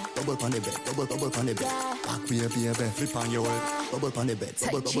white, bubble on the bed, bubble on the bed. Back with your baby, flip on your head, bubble on the bed,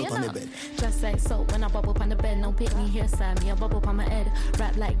 bubble on the bed. Just like soap when I bubble on the bed, no pick me here, Sam. Me a bubble on my head.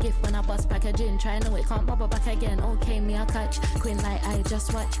 Rap like gift when I bust back a gin. Try know it can't bubble back again. Okay, me a catch. Queen like I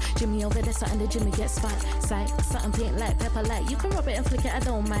just watch. Jimmy over there, something the Jimmy get spot. Sight, something pink like pepper light. You can rub it and flick it, I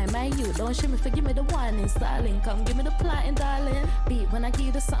don't mind. My you don't shimmy for give me the warning, styling. Come give me the plotting, darling. Beat when I give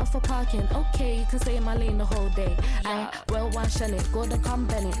you the something for parking. Okay, you can stay in my lane the whole day. I well one shell it, golden come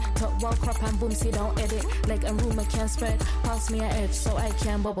Bennett. Top well crop and boom, see don't edit. Leg and rumor can spread. Pass me an edge so I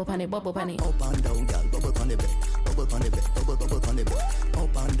can bubble pan it, bubble pan it. Up and down, girl, bubble on the bed, bubble on the bed, bubble on the bed.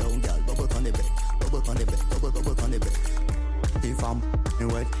 Up and down, girl, bubble on the bed, bubble on the bed, bubble on the bed. If I'm in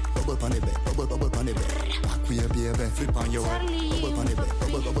white, bubble on the bed, bubble on the bed. Back with your baby, flip on your head, bubble on the bed,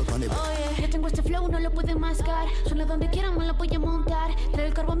 bubble on the bed. Yo tengo este flow, no lo pueden mascar. Solo donde quieran me lo voy a montar. Trae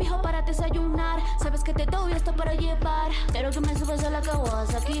el carbo, mijo, para desayunar. Sabes que te doy esto para llevar. Quiero que me subas a la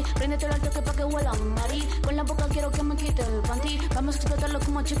Kawasaki. Préndete el alto que pa' que huela un nariz. Con la boca quiero que me quite el panty. Vamos a explotarlo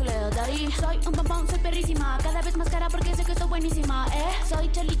como chicle daddy. Soy un bombón, soy perrísima. Cada vez más cara porque sé que estoy buenísima, Soy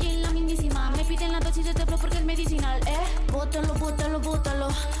Charlie Jane, la mismísima. Me piden la dosis de este flow porque es medicinal, Bótalo, bótalo, bótalo.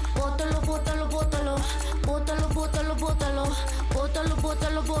 Bótalo, bótalo, bótalo. Bótalo, bótalo, bótalo. Bótalo,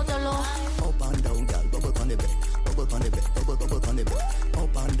 bótalo, bótalo. Up and down, girl, bubble on the bed, bubble on the bed, bubble on the bed.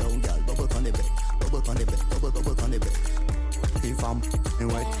 Up and down, girl, bubble on the bed, bubble on the bed, bubble on the bed. If I'm in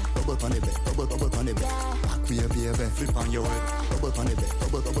white, bubble on the bed, bubble on the bed. Back with your baby, flip on your head, bubble on the bed,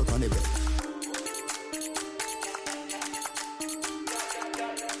 bubble on the bed.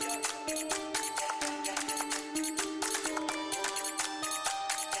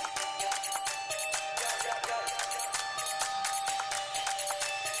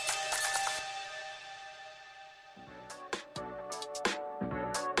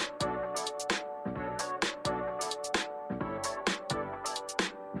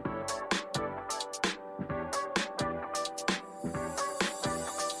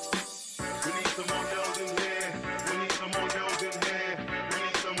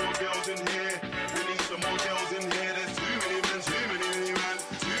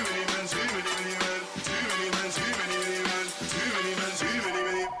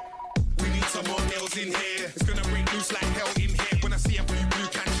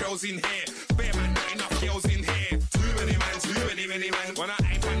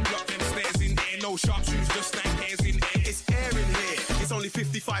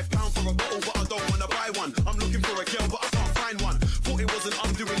 £25 for a bottle, but I don't wanna buy one. I'm looking for a girl, but I can't find one. Thought it wasn't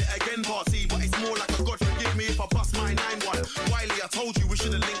I'm doing it again party, but it's more like a God forgive me if I bust my 9-1. Wiley, I told you we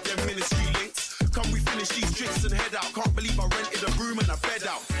should've linked them ministry links. Come we finish these tricks and head out. Can't believe I rented a room and a bed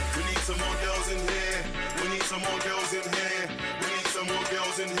out. We need some more girls in here. We need some more girls in here. We need some more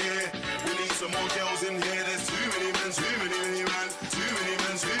girls in here. We need some more girls in here. There's too many men, too many men, too many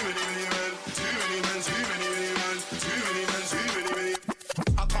men, too many men, too many men, too many men, too many men, too many.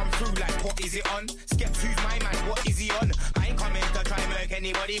 I come through like, what is it on? Skep's who's my man, what is he on? I ain't coming to try and murk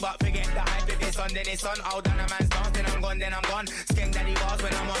anybody, but forget the hype. If it's on, then it's on. All done a man's dance, then I'm gone, then I'm gone. Skeng daddy bars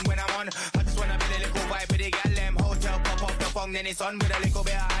when I'm on. I just wanna build a little vibe with the gal, them hotel, pop off the phone, then it's on. With a little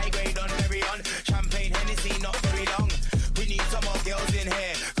bit of high grade on, very on. Champagne, Hennessy, not very long. We need some more girls in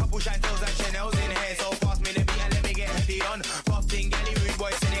here. Couple Chantels and Chanels in here. So pass me the beat and let me get heavy on. Buffing, galley, rude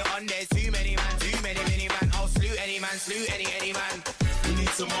boys, send it on. There's too many man, many man. I'll slew any man, any man. We need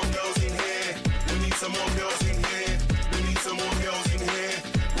some more girls in here. We need some more girls in here. We need some more girls in here.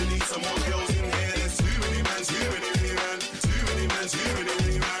 We need some more girls in here. There's too many man, too many man. Too many man, too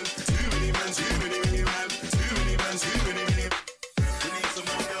many man. Too many man, too many man. Too many man, too many man. We need some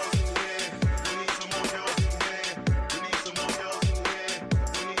more girls in here. We need some more girls in here. We need some more girls in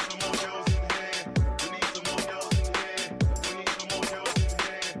here. We need some more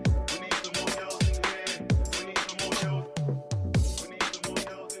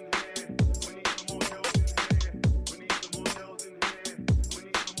girls in here.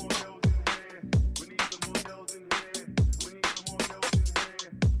 We need some more girls in here. We need some more girls in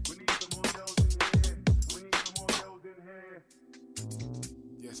here. We need some more girls in here. We need some more girls.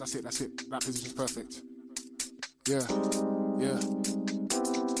 That's it. That position's perfect. Yeah.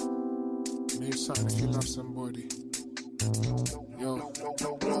 Need something if you love somebody. Yo,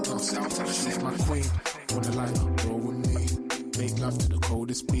 she's my queen. Wanna light up, roll with me. Make love to the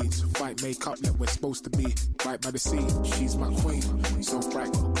coldest beats. Fight, make up like we're supposed to be. Right by the sea, she's my queen. So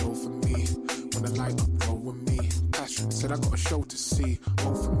bright, got a glow for me. Wanna light up, roll with me. Passion, said I got a show to see.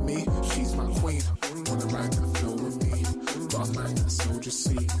 Oh, for me, she's my queen. Wanna ride the flow with me. Got a mind that soldier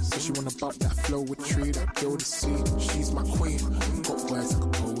see. So she wanna bump that flow with tree, that kill the sea. She's my queen. Got words like a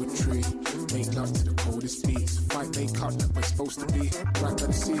poetry. Make love to the coldest beats. Fight, make up like we're supposed to be. Right by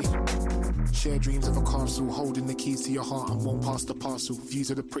the sea. Share dreams of a castle, holding the keys to your heart and won't pass the parcel. Views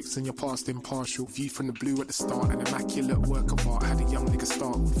of the pricks in your past impartial. View from the blue at the start, an immaculate work of art. Had a young nigga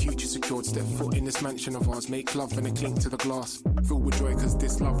start, future secured. Step foot in this mansion of ours. Make love and a clink to the glass. Filled with joy cause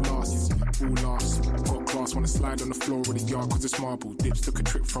this love lasts. All lasts. Got class, wanna slide on the floor of the yard cause it's marble. Dips took a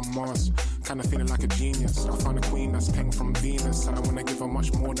trip from Mars. Kinda feeling like a genius. I found a queen that's peng from Venus. And I wanna give her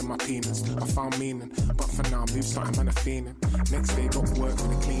much more than my penis. I found meaning, but for now move starting man a fiending. Next day got work for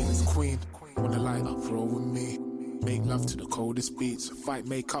the cleaners. Queen, wanna light up, roll with me. Make love to the coldest beats. Fight,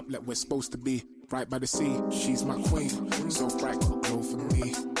 make up like we're supposed to be. Right by the sea, she's my queen. So bright, got a glow for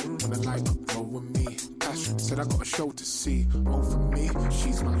me. Wanna light up, roll with me. Passion, said I got a show to see. Oh, for me,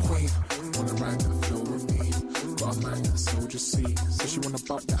 she's my queen. Wanna ride the flow with me. Got a mind that soldier see. So she wanna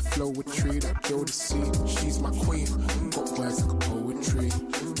bump that flow with tree, that kill the sea. She's my queen. Got words like a poetry.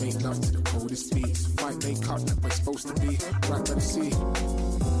 Make love to the coldest beats. Fight, make up like we're supposed to be. Right by the sea.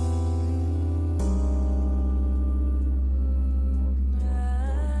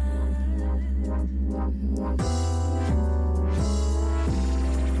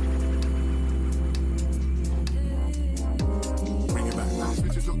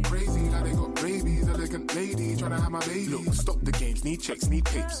 Look, stop the games, need checks, need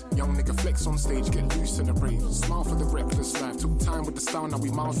tapes. Young nigga flex on stage, get loose in the brave. Smile for the reckless life, took time with the style. Now we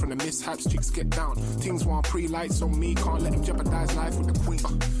miles from the mishaps, chicks get down. Things want pre-lights on me, can't let him jeopardize life with the queen.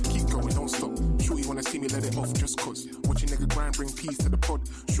 Keep going, don't stop. Shorty wanna see me let it off just cause. Watch a nigga grind, bring peace to the pod.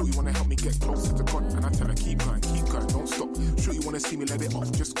 Shorty wanna help me get closer to God. And I tell her keep going, don't stop. Shorty wanna see me let it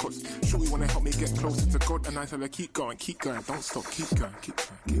off just cause. Shorty wanna help me get closer to God. And I tell her keep going, don't stop. Keep going, keep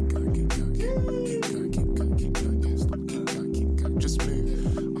going, keep going, keep going, keep going, keep going, keep going, keep going. Don't stop, keep going, keep going. Just move.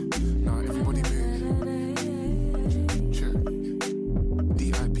 Now everybody move. Check.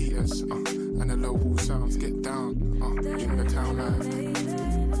 DIPS. And the local sounds get down. In the town life.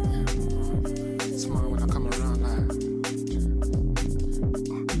 Smile when I come around like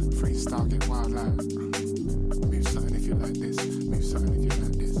freestyle, get wild like move something if you like this, move something if you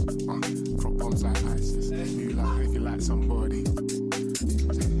like this. Drop bombs like ISIS, move like if you like somebody.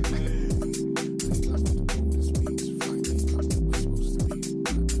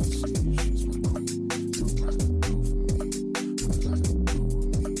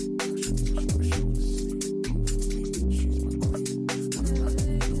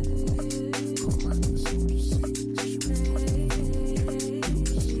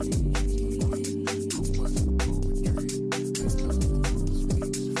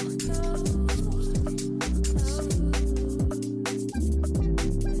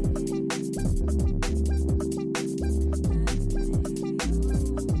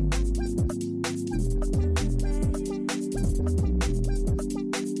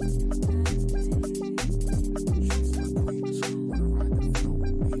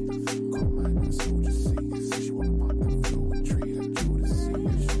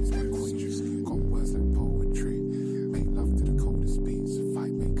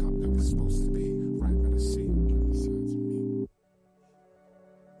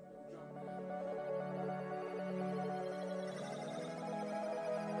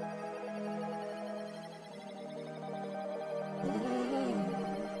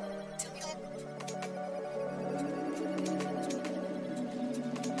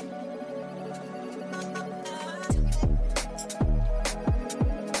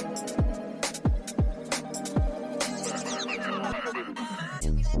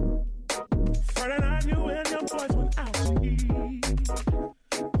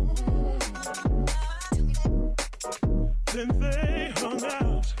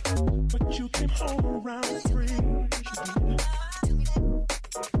 home around 3.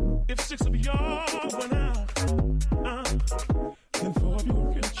 If 6 of y'all went out, then 4 of you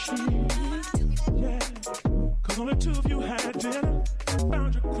can cheat. Yeah, 'cause only 2 of you had dinner.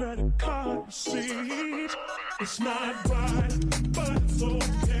 Found your credit card receipt. It's not right, but it's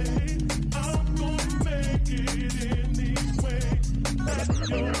okay. I'm gonna make it anyway. Pack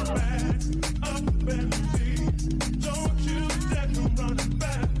your bags up and leave. Don't you dare come running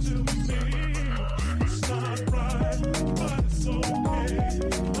back to me. It's not right, but it's okay.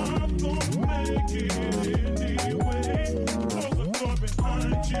 I'm gonna make it anyway. Close the door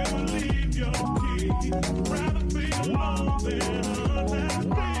behind you, leave your key. Rather be alone than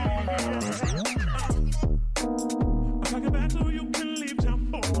unhappy. I get back so you can leave town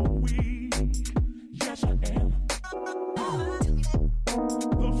for a week. Yes, I am.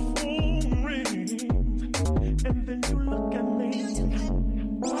 The phone rings, and then you look at me.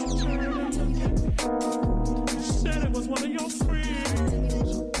 You said it was one of your friends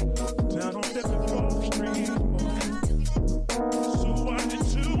down on 54th Street. So I did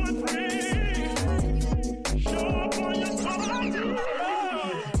 2 and 3. Show up on your party.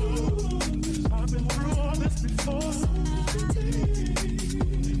 I've been through all this before.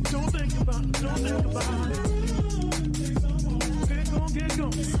 Don't think about it. Get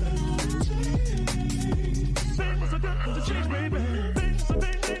going. Things are got to change, baby. Things are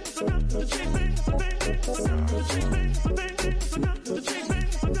got to change. Things are got to change.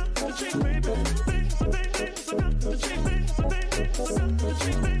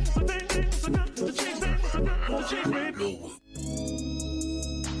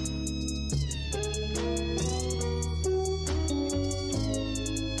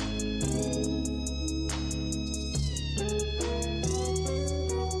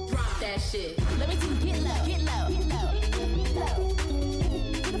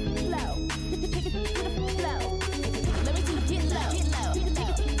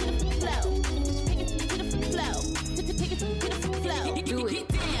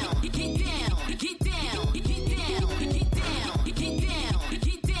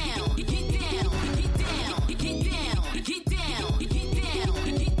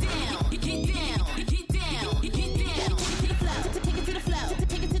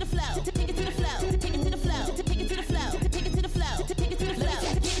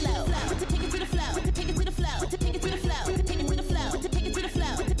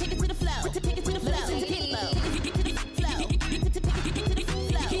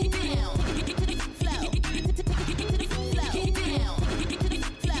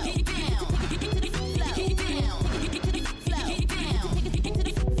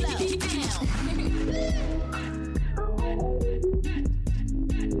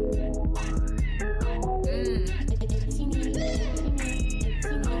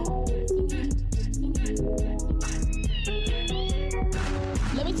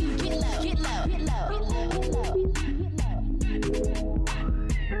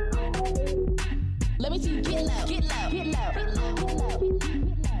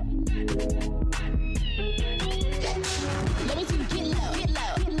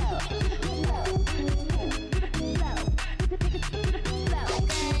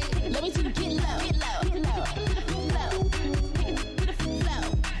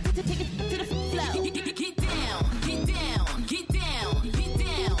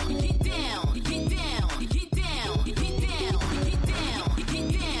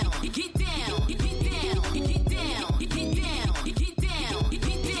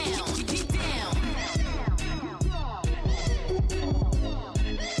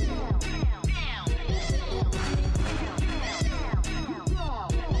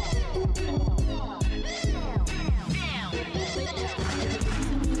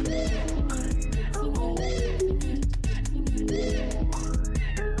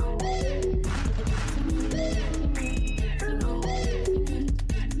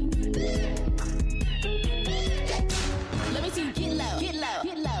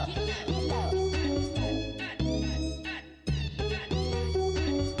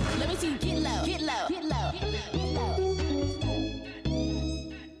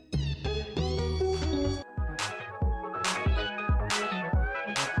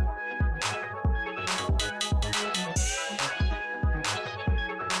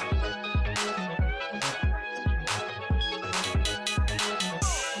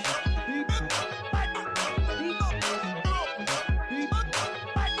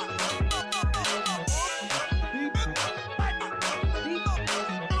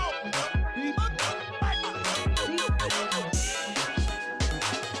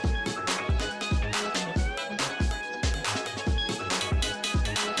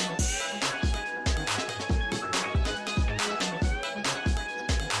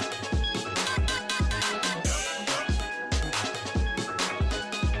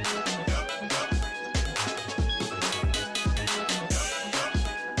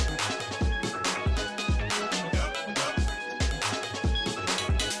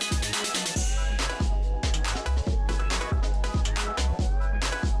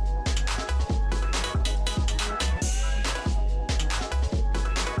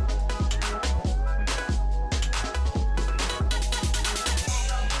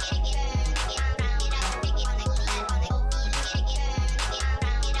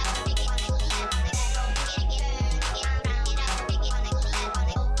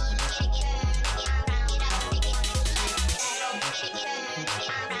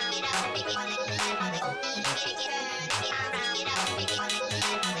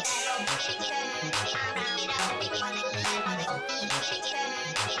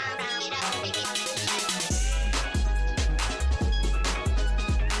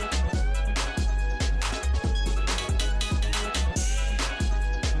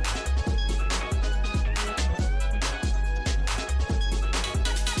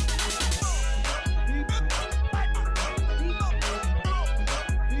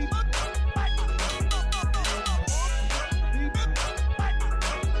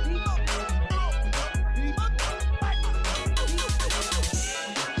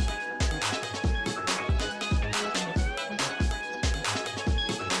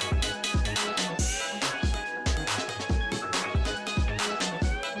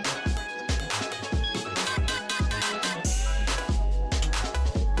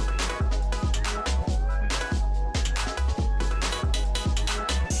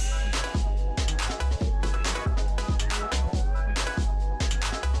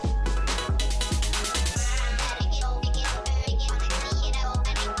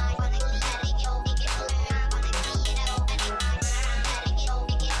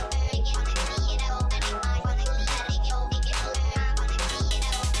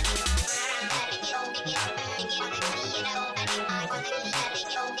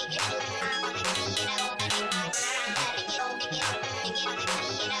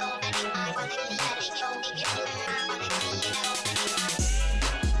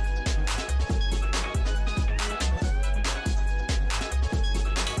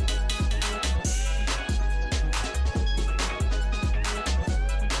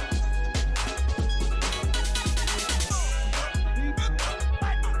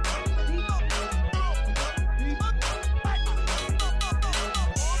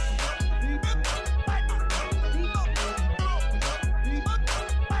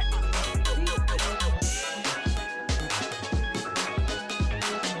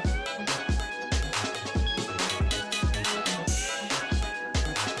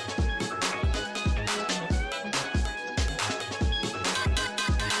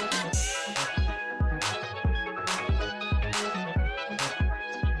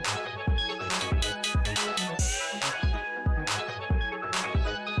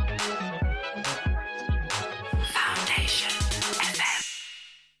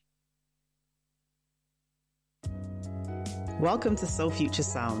 Welcome to Soul Future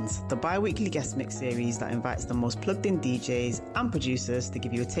Sounds, the bi-weekly guest mix series that invites the most plugged-in DJs and producers to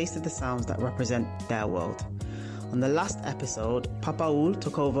give you a taste of the sounds that represent their world. On the last episode, Papaul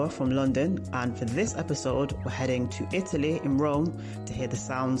took over from London, and for this episode, we're heading to Italy in Rome to hear the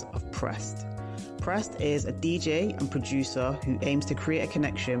sounds of Prest. Prest is a DJ and producer who aims to create a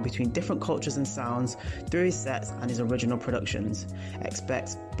connection between different cultures and sounds through his sets and his original productions.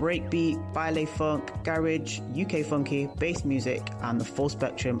 Expects breakbeat, baile funk, garage, UK funky, bass music, and the full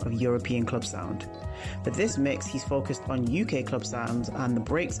spectrum of European club sound. For this mix, he's focused on UK club sounds and the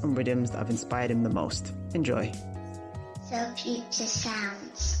breaks and rhythms that have inspired him the most. Enjoy. So Future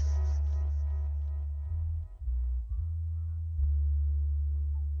Sounds.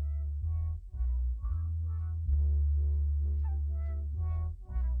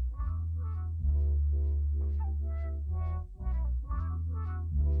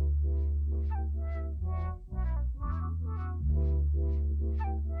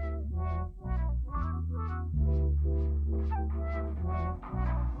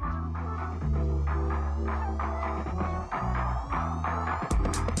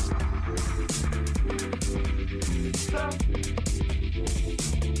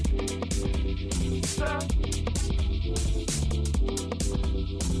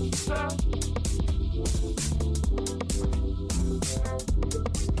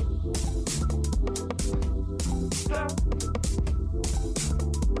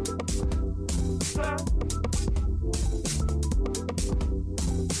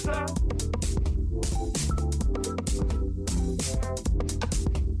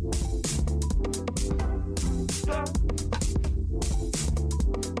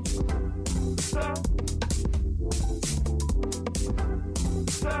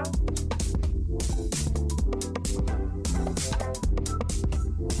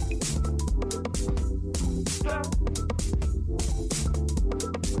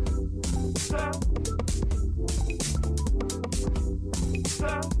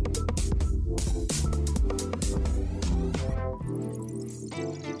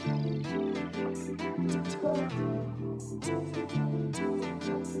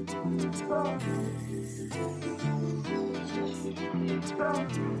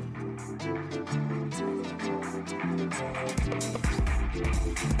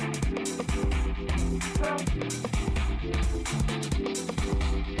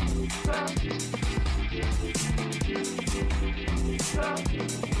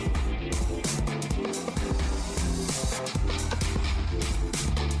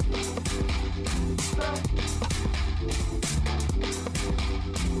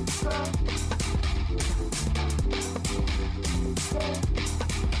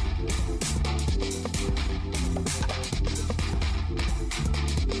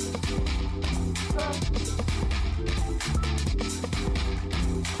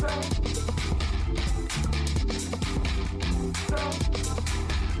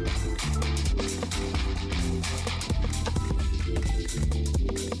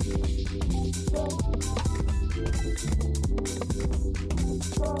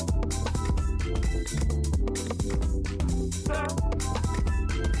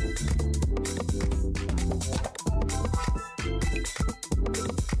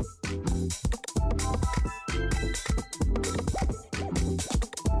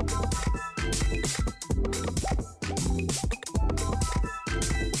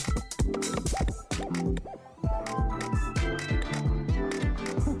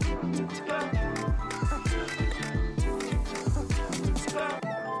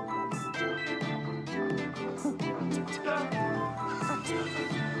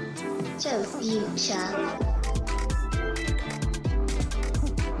 So Future.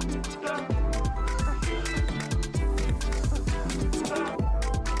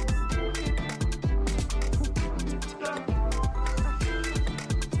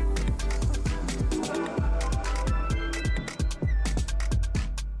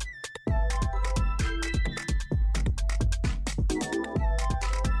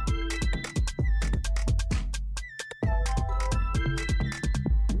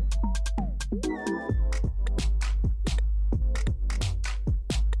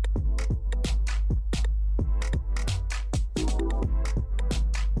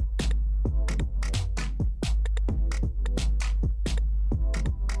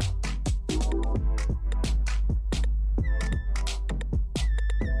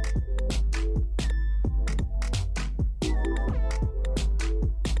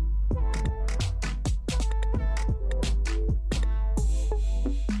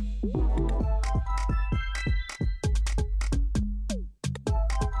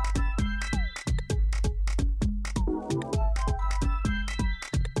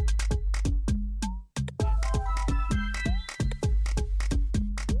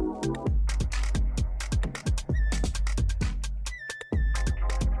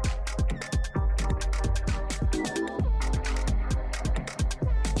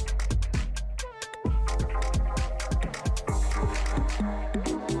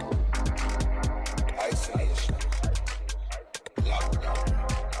 Isolation. Lockdown.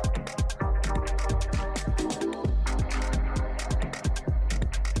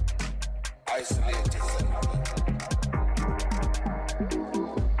 Isolated.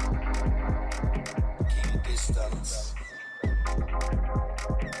 Keep distance.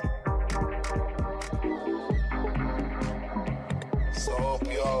 So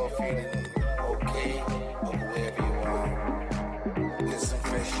hope you all feeling okay or wherever you are. Get some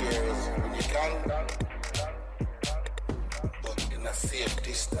fresh air when you can, but in a safe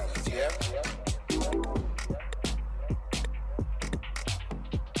distance, yeah?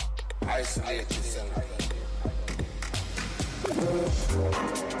 Isolate yourself.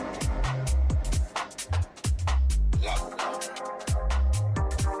 Lockdown.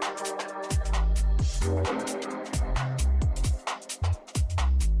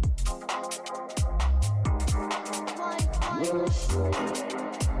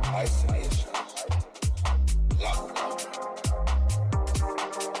 Isolation. Lockdown.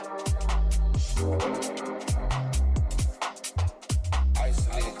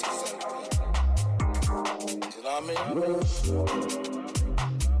 Isolate yourself. Do you know what I mean?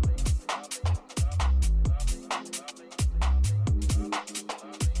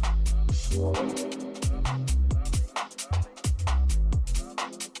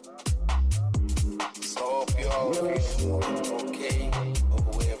 So hope you all feel okay or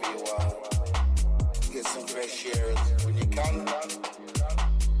wherever you are. Get some fresh air when you can, but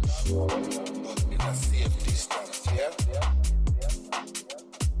in a safe distance, yeah?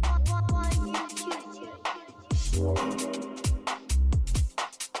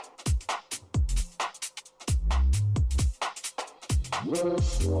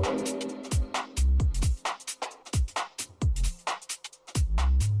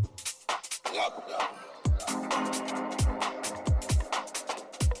 Lockdown.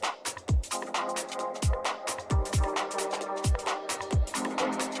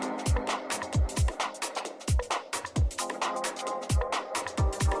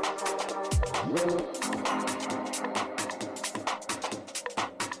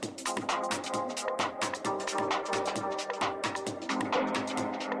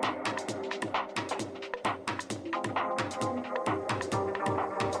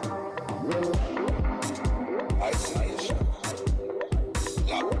 Isolation.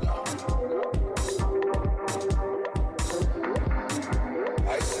 Lockdown.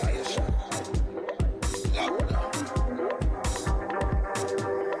 Isolation. Lockdown.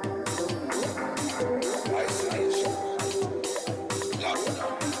 Isolation.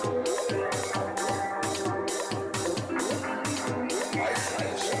 Lockdown.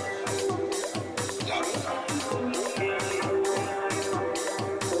 Isolation. Lockdown.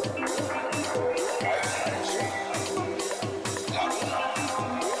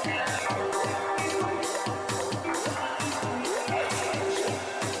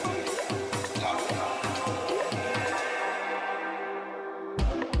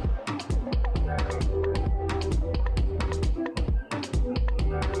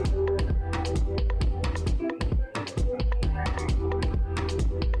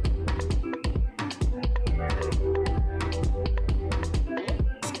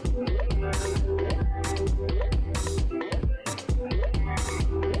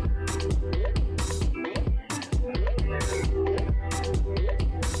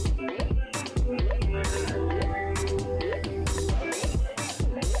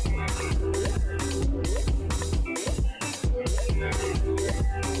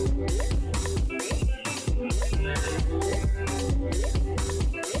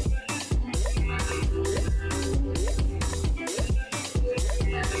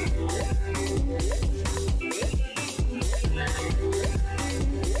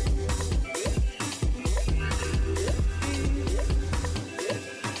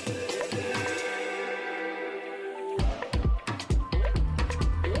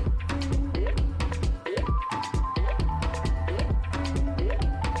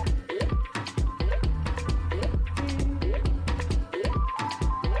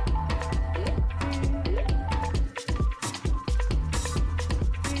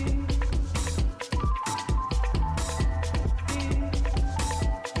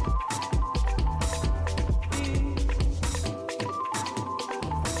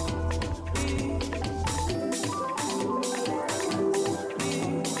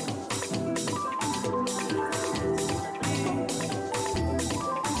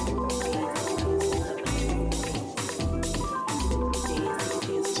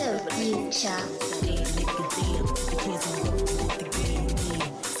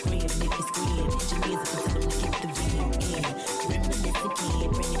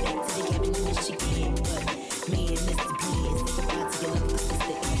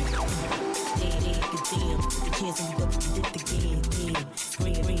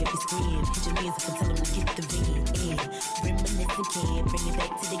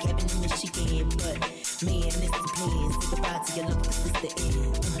 she can. But man, this is the plan. Say goodbye to your love, this is the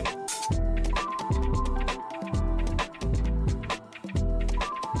end.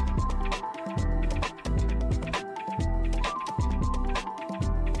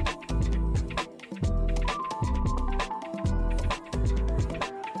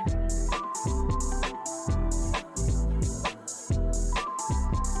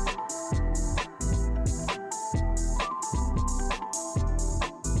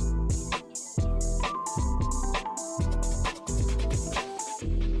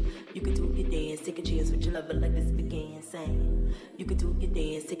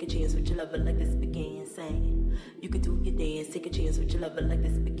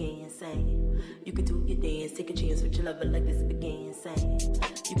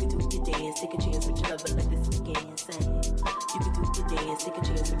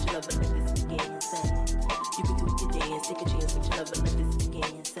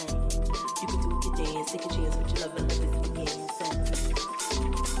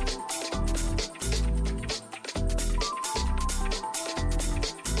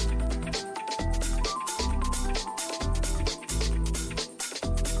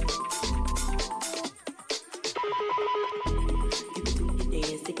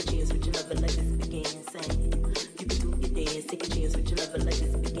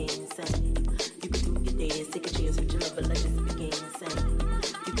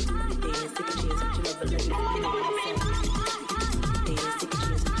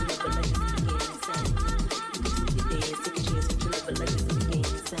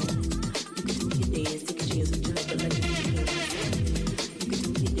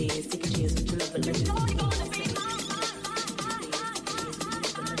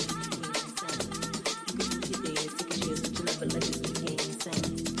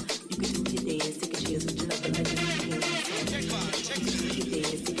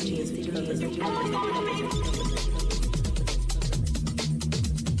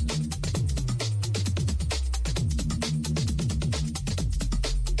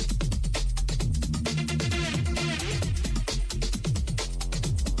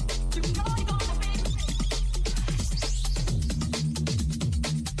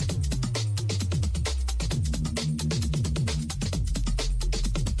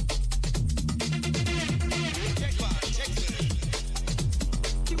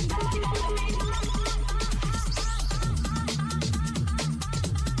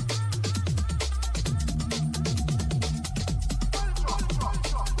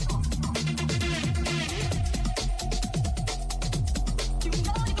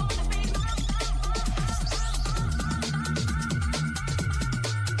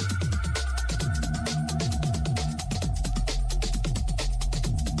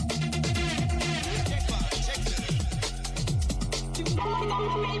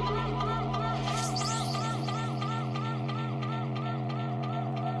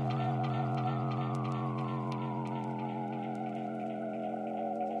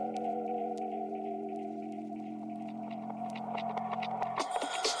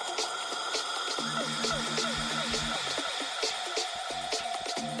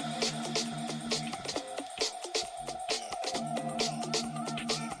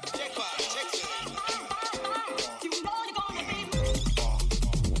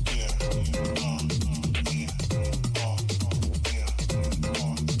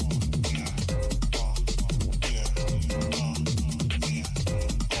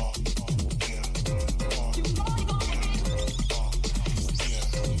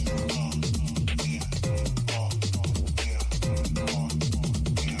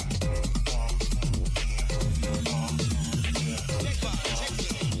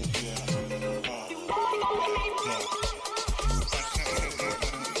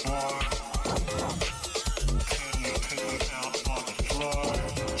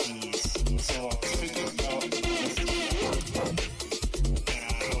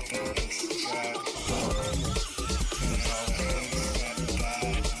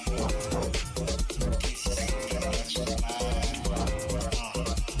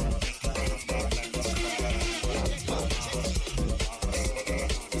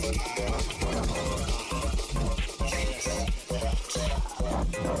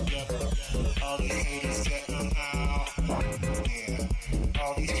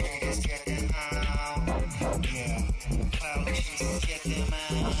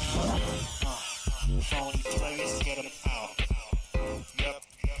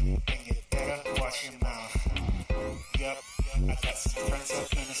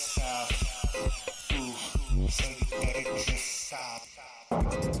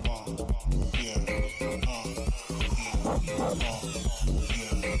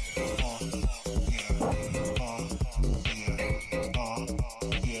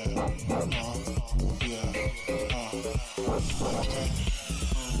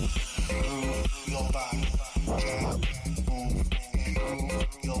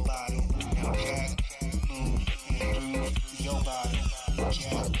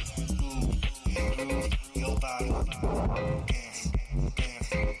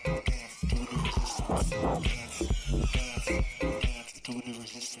 the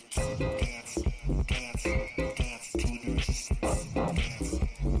resistance. Dance, dance, dance to the resistance. Dance,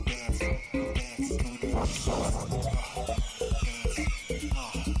 dance, dance to the resistance. Dance,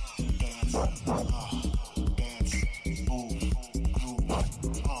 move, groove, dance,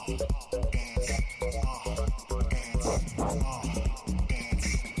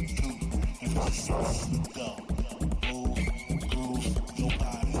 dance, to the resistance. Go, move, groove your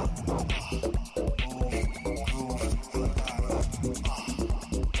body.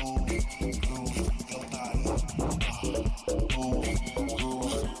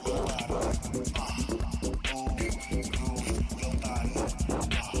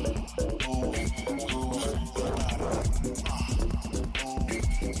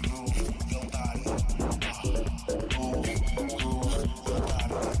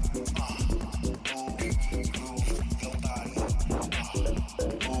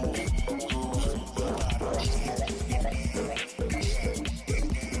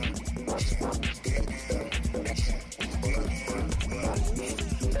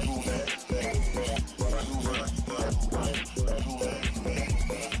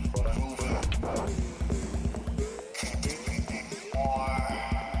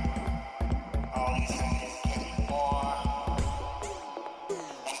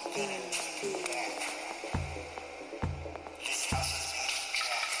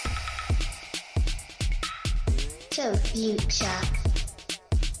 Joe Future.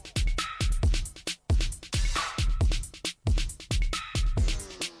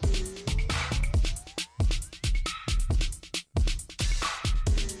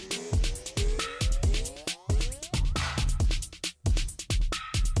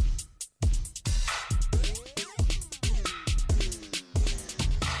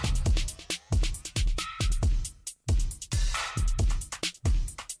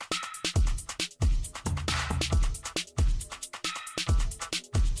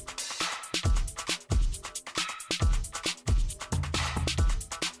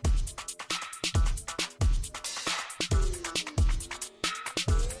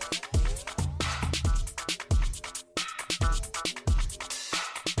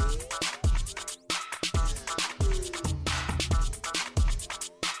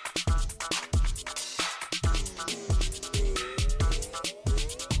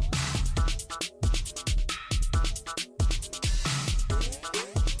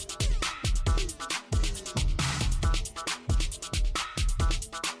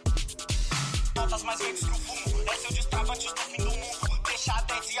 Notas mais verdes que o fumo, é seu destrava antes do fim do mundo. Deixa a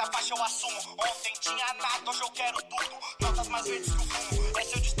 10 e a faixa eu assumo. Ontem tinha nada, hoje eu quero tudo. Notas mais verdes que o fumo, é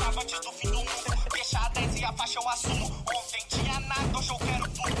seu destrava antes do fim do mundo. Deixa a 10 e a faixa eu assumo. Ontem tinha nada, hoje eu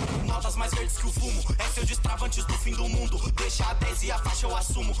quero tudo. Notas mais verdes que o fumo, é seu destrava antes do fim do mundo. Deixa a 10 e a faixa eu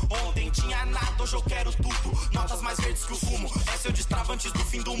assumo. Ontem tinha nada, hoje eu quero tudo. Notas mais verdes que o fumo, é seu destrava antes do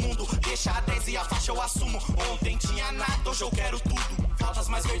fim do mundo. Deixa a 10 e a faixa eu assumo. Ontem tinha nada, hoje eu quero tudo. Notas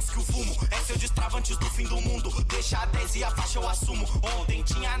mais verdes que o fumo, é seu destrava antes do fim do mundo. Deixa a 10 e a faixa eu assumo. Ontem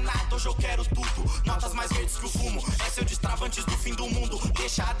tinha nada, hoje eu quero tudo. Notas mais verdes que o fumo, é seu destrava antes do fim do mundo.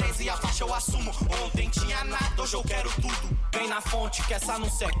 Deixa a 10 e a faixa eu assumo. Ontem tinha nada, hoje eu quero tudo. Vem na fonte que essa não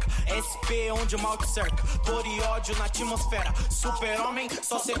seca. SP onde o mal te cerca. Dor e ódio na atmosfera. Super-homem,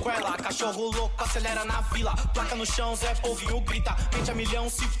 só sequela. Cachorro louco, acelera na vila. Placa no chão, Zé Polvinho grita. Mente a milhão,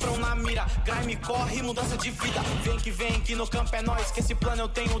 cifrão na mira. Grime corre, mudança de vida. Vem que no campo é nós. Que esse plano eu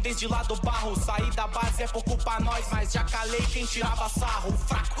tenho desde lá do barro. Sair da base é pouco pra nós. Mas já calei quem tirava sarro.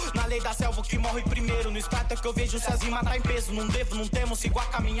 Fraco, na lei da selva que morre primeiro. No extrato é que eu vejo se as rimas tá em peso. Não devo, não temos, sigo a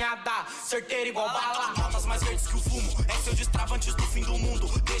caminhada. Certeiro igual bala. Notas mais verdes que o fumo, é seu destrava antes do fim do mundo.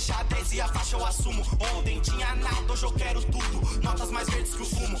 Deixa a 10 e a faixa eu assumo. Ontem tinha nada, hoje eu quero tudo. Notas mais verdes que o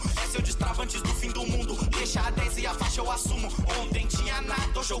fumo, é seu destrava antes do fim do mundo. Deixa a 10 e a faixa eu assumo. Ontem tinha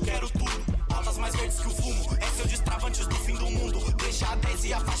nada, hoje eu quero tudo. Notas mais verdes que o fumo, é seu destrava antes do fim do mundo. Deixa a 10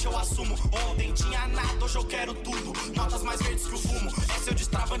 e a faixa eu assumo. Ontem tinha nada, hoje eu quero tudo. Notas mais verdes que o fumo, é seu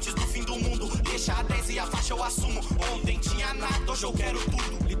destrava antes do fim do mundo. Deixa a 10 e a faixa eu assumo. Ontem tinha nada, hoje eu quero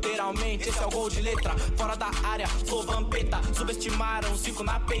tudo. Literalmente, esse é o gol de letra. Fora da área, sou vampeta. Subestimaram, 5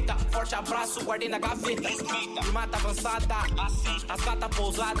 na peita. Forte abraço, guardei na gaveta. Respeita, firmata avançada, aceita. As gata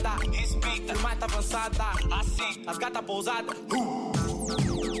pousada, respeita. Firmata avançada, aceita. As gata pousada,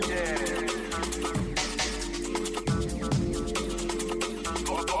 Yeah.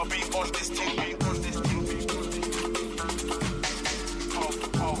 Gotta be on this team, on this team.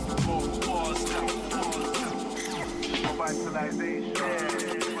 Pause now. Revitalization.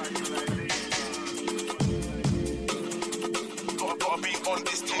 Gotta be on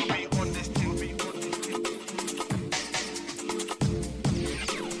this team, on this team.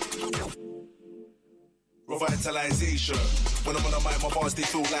 Revitalization. When I'm on the mic, my bars, they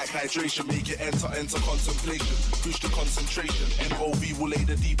feel like hydration. Make it enter contemplation. Push the concentration. NOV will lay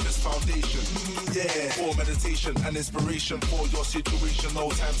the deepest foundation. Yeah, for meditation and inspiration for your situation.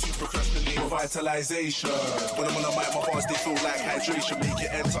 No time to procrastinate. Revitalization. When I'm on the mic, my bars, they feel like hydration. Make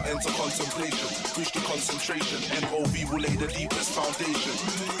it enter contemplation. Push the concentration. NOV will lay the deepest foundation.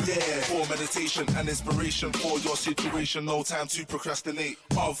 Yeah, for meditation and inspiration for your situation. No time to procrastinate.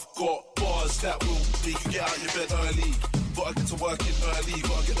 I've got bars that will make you get out your bed early. Gotta get to work in early.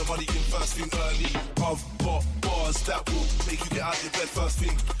 Gotta get the money in first thing early. I've got bars that will make you get out your bed first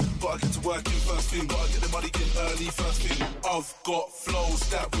thing. Gotta get to work in first thing. Gotta get the money in early first thing. I've got flows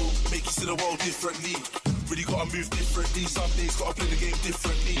that will make you see the world differently. Really gotta move differently. Some days gotta play the game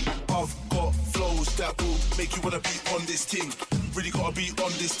differently. I've got flows that will make you wanna be on this thing. Really gotta be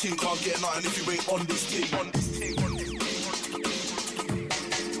on this thing. Can't get nothing if you ain't on this thing. On this thing.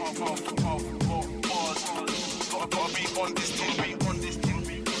 On this thing. Gotta be on this thing. Be on this thing.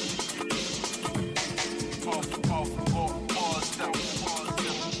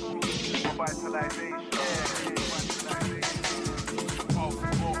 Revitalization.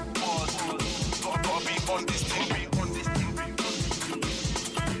 Gotta be on this thing. Be on this thing.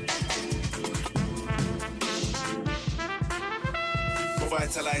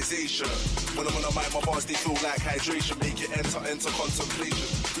 Revitalization. When I'm on the mic, my bars, they feel like hydration. Make it enter contemplation.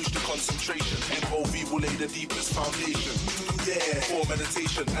 Push the concentration. NOV will lay the deepest foundation. Yeah, for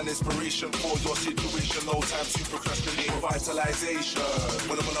meditation and inspiration for your situation. No time to procrastinate. Revitalization.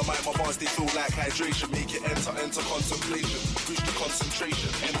 When I'm on the mic, my bars, they feel like hydration. Make it enter contemplation. Push the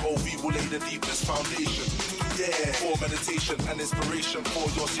concentration. NOV will lay the deepest foundation. Yeah, for meditation and inspiration for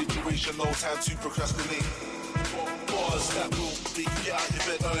your situation. No time to procrastinate. Bars that will make you get out your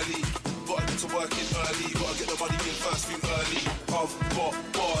bed early. Gotta get to work in early. Gotta get the money in first thing early. I've got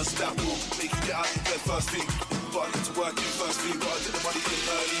bars that will make you get out your bed first thing. Gotta get to work in first thing. Gotta get the money in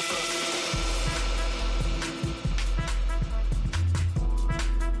early first thing.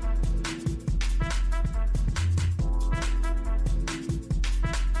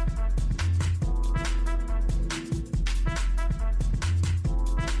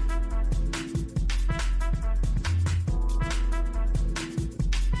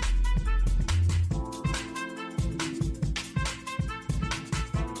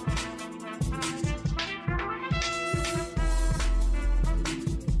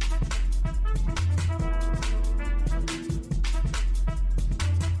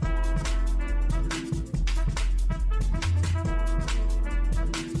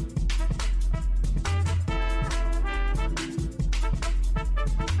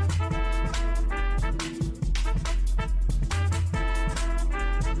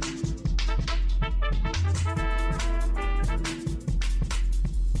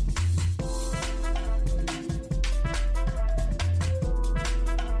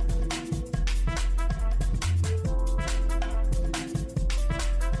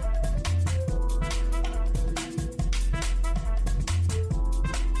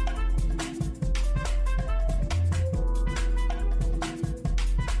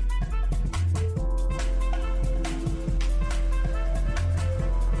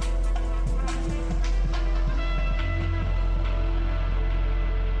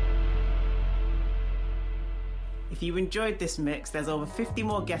 If you enjoyed this mix, there's over 50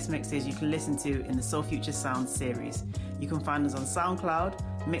 more guest mixes you can listen to in the Soul Future Sound series. You can find us on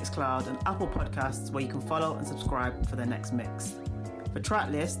SoundCloud, Mixcloud and Apple Podcasts, where you can follow and subscribe for the next mix. For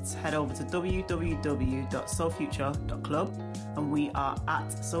track lists, head over to www.soulfuture.club and we are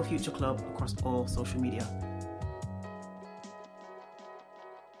at Soul Future Club across all social media.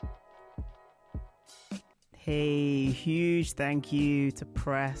 Hey, huge thank you to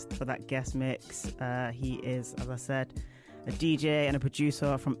Prest for that guest mix. He is, as I said, a DJ and a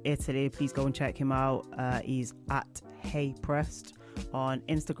producer from Italy. Please go and check him out. He's at Hey Prest on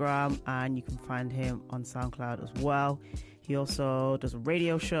Instagram and you can find him on SoundCloud as well. He also does a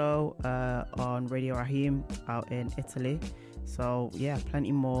radio show on Radio Rahim out in Italy. So yeah,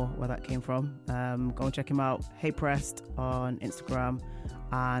 plenty more where that came from. Go and check him out. Hey Prest on Instagram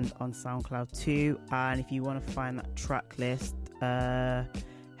and on SoundCloud too. And if you want to find that track list, head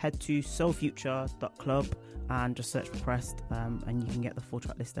to soulfuture.club and just search for Prest and you can get the full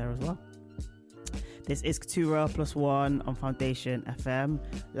track list there as well. This is Katura Plus One on Foundation FM,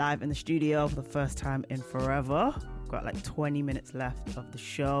 live in the studio for the first time in forever. Got like 20 minutes left of the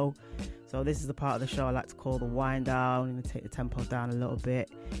show. So this is the part of the show I like to call the wind down. I'm going to take the tempo down a little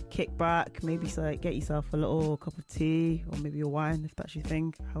bit. Kick back, maybe get yourself a little cup of tea or maybe a wine if that's your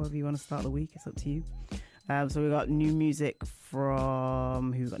thing. However you want to start the week, it's up to you. So we got new music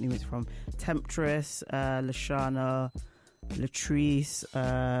from... Temptress, Lashana, Latrice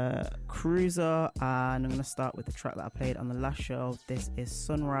Cruiser, and I'm going to start with the track that I played on the last show. This is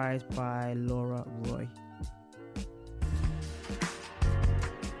Sunrise by Laura Roy.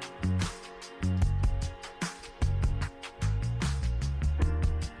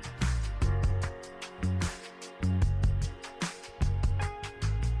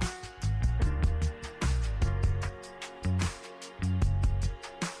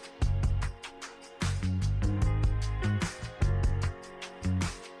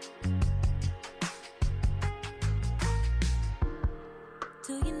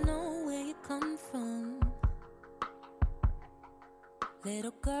 Do you know where you come from?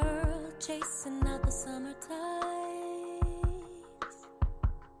 Little girl chasing out the summer tides.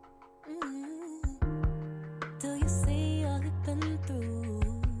 Do you see all you've been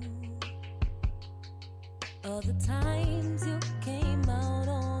through? All the times you came out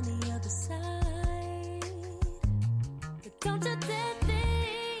on the other side. But don't you dare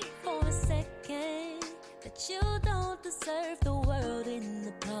think for a second that you don't deserve the world in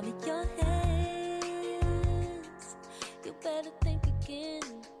the palm of your hands. You better think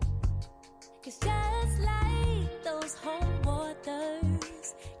again. 'Cause just like those home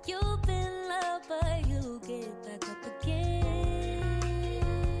waters, you've been loved, but you get back up again.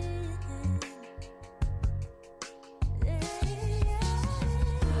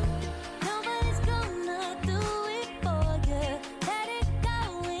 Nobody's gonna do it for you. Let it go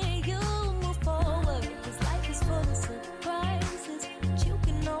when you move forward. 'Cause life is full of surprises, but you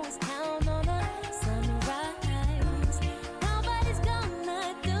can always count on a sunrise. Nobody's gonna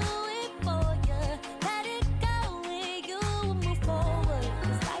do it for you. Let it go when you move forward.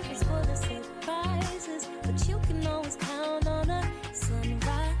 'Cause life is full of surprises, but you can always count on a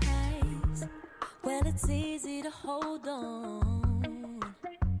sunrise. Well, it's easy to hold on.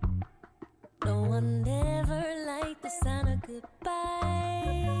 No one ever liked the sound of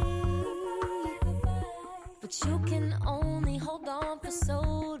goodbye, but you can only hold on for so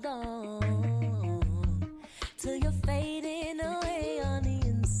long till you're fading away on the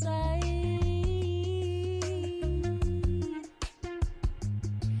inside.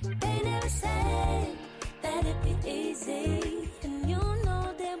 They never said that it'd be easy, and you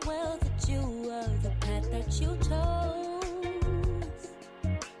know damn well that you are the path that you chose.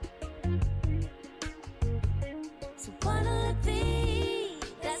 So what'll it be?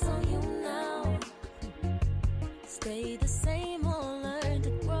 That's on you now. Stay the same or learn to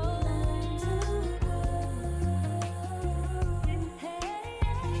grow.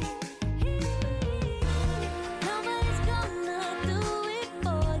 Nobody's gonna do it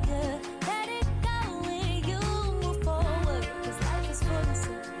for you. Let it go when you move forward. 'Cause life is full of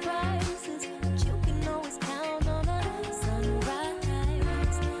surprises, but you can always count on a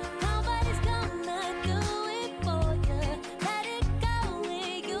sunrise. Nobody's gonna do it for you. Let it go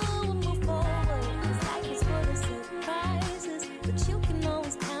when you move forward. 'Cause life is full of surprises, but you can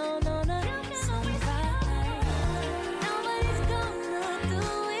always count on a sunrise. Nobody's gonna do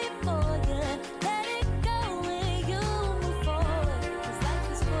it for you. Let it go when you move forward. 'Cause life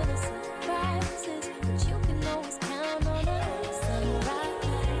is full of surprises, but you can always count on a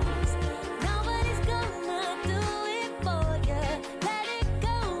sunrise. Nobody's gonna do it for you. Let it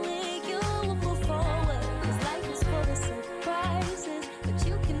go when you move forward. 'Cause life is full of surprises, but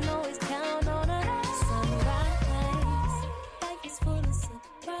you can always count on a sunrise. Life is full of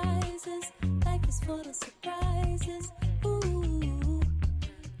surprises. Life is full of surprises. Ooh,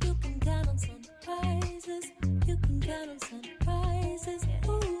 you can count on sunrises. You can count on sunrises.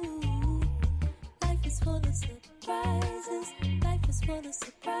 Ooh, life is full of surprises. Life is full of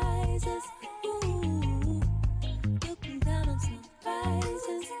surprises. Ooh, you can count on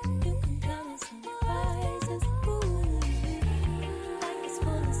sunrises. You can count on sunrises. Ooh, life is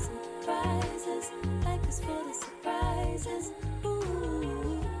full of surprises. Life is full of surprises.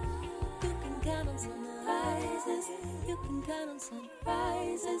 Ooh, you can count on sunrises. You can count on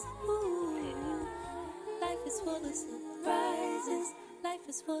sunrises. Ooh, life is full of surprises. Life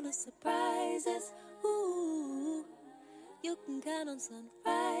is full of surprises. Ooh, you can count on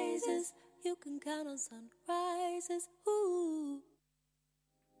sunrises. You can count on sunrises. Ooh.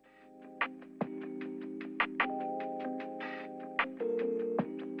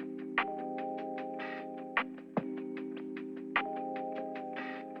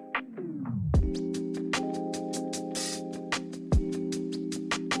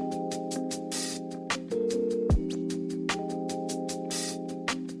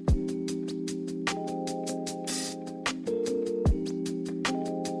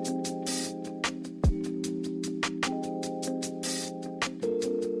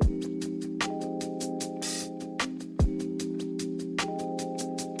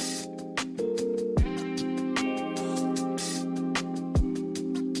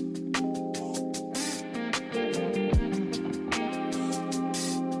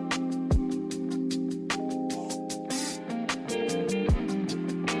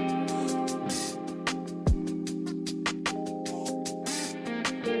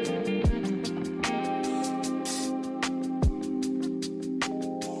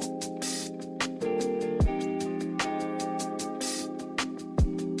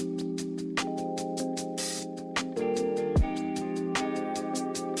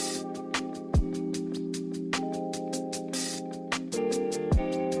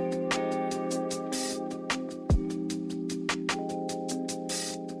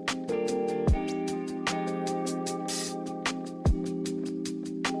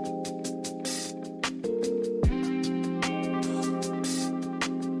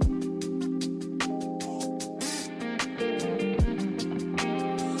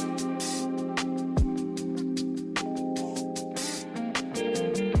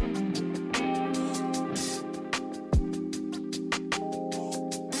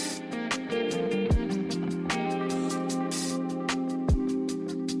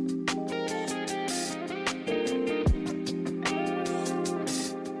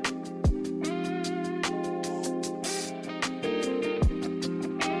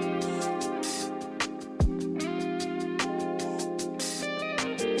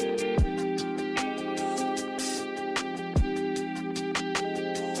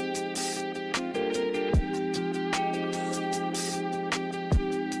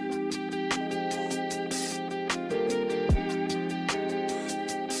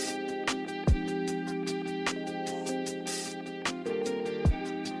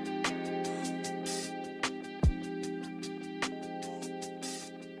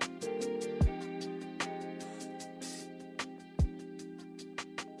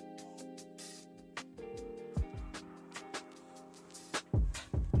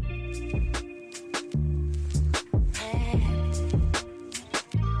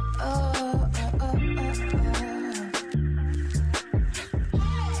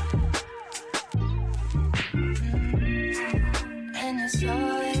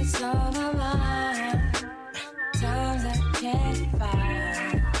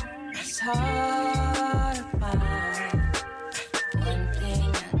 heart of mine. One thing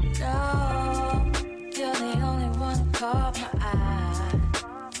I know, you're the only one who caught my eye.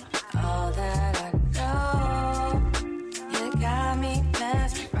 All that I know, you got me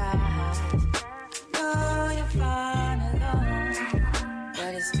mesmerized. Oh, you're fine alone,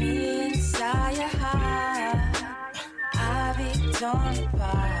 but it's me inside your heart. I'll be torn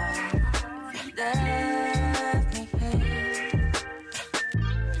apart if you let me be.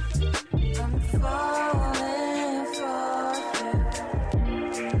 I'm falling for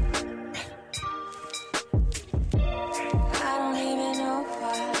you. I don't even know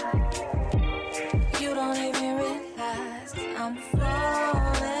why. You don't even realize I'm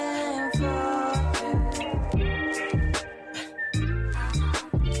falling for you.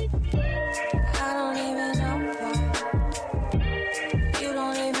 I don't even know why. You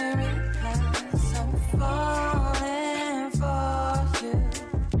don't even realize I'm falling for you.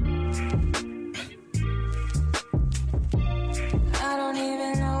 I don't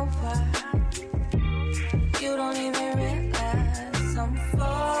even know why. You don't even realize I'm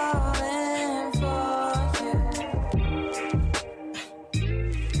falling for you.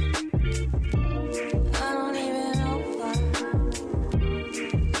 I don't even know why.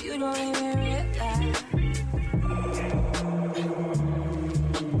 You don't even realize.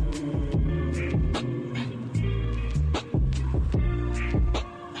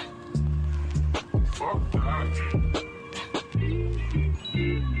 Fuck that.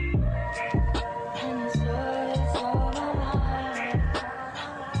 And it's all my life.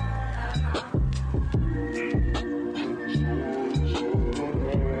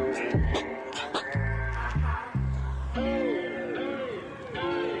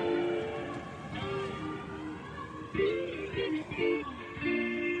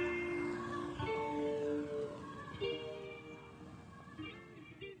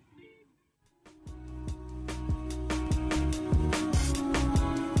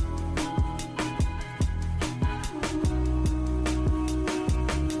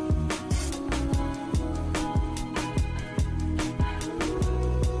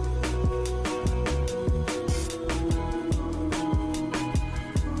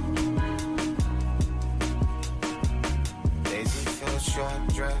 Daisy Phil short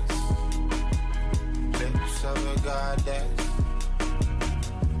dress, lips of a goddess.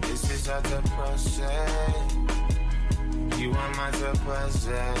 This is how to process. You are my to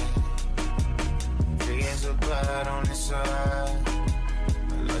possess. Feelings of blood on the side.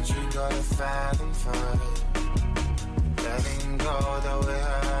 But you gotta fathom first. Letting go though it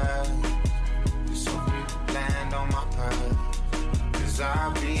hurts. So people land on my purse. 'Cause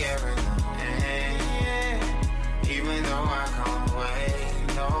I'll be airing them. Even though I can't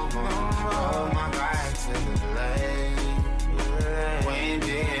wait no more. Hold my back to the blade. Wind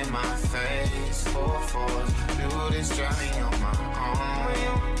in my face, full force. Do this journey on my own.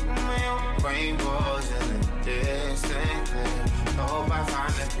 Rainbows in the distance. Hope I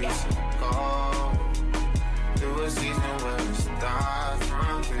find a piece of gold. Through a season where it starts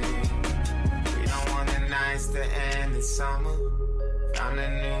from three. We don't want the nights to end in summer. Found a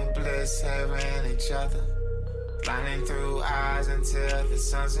new bliss having each other. Blinding through eyes until the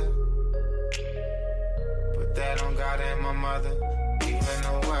sunset. Put that on God and my mother. Even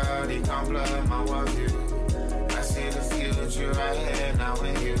the world, he can't blood my worldview. I see the future right here now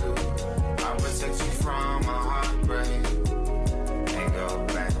in you. I'll protect you from a heartbreak. And go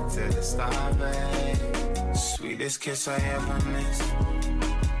back to the start, babe. Sweetest kiss I ever missed.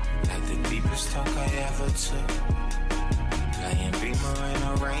 Like the deepest talk I ever took. Playing Beamer in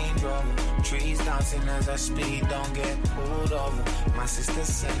a Range Rover. Trees dancing as I speed, don't get pulled over. My sister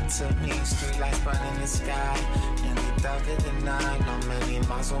said to me, street lights burning the sky. In the dark of the night, no many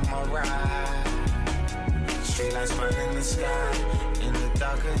miles on my ride. Street lights burning the sky. In the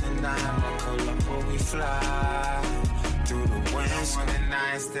dark of the night, my color we fly. Through the winds when the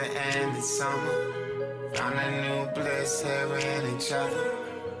nights to end in summer. Found a new bliss hearing each other.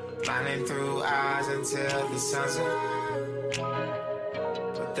 Blinding through eyes until the sunset.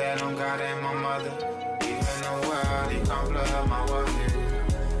 Put that on God and my mother. Even the world, he can't blood my worldview.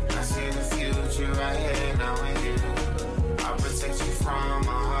 I see the future right here now in you. I'll protect you from a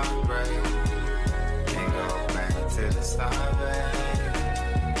heartbreak. And go back to the start,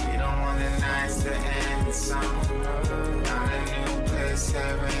 babe. We don't want the nights to end in summer. Found a new place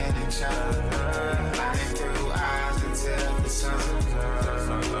having each other. Blinding through eyes until the sunset.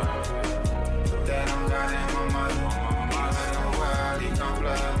 Put that on God and my mother. Even the world, he can't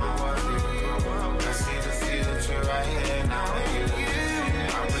blood my worldview. I see the future right here now in you.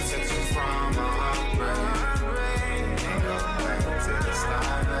 I'll protect you from a heartbreak. And go back to the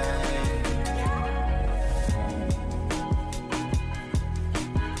start, babe.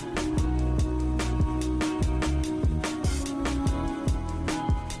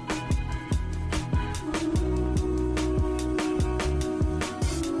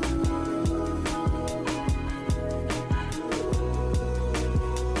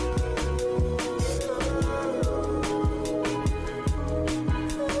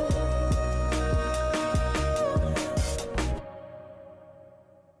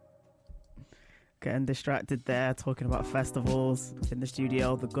 and distracted there, talking about festivals in the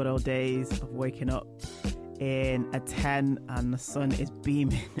studio, the good old days of waking up in a tent and the sun is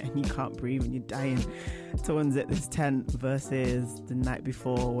beaming and you can't breathe and you're dying to unzip this tent, versus the night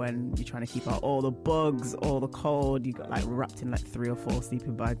before when you're trying to keep out all the bugs, all the cold. You got like wrapped in like 3 or 4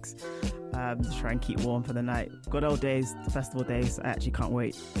 sleeping bags to try and keep warm for the night. Good old days, the festival days. I actually can't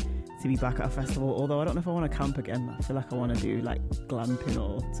wait to be back at a festival, although I don't know if I want to camp again. I feel like I want to do like glamping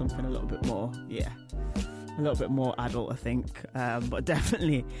or something a little bit more, a little bit more adult, I think, but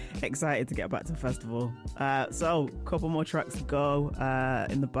definitely excited to get back to the festival. So a couple more tracks to go.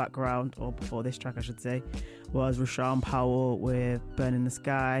 In the background, or before this track I should say, was Rashawn Powell with Burn in the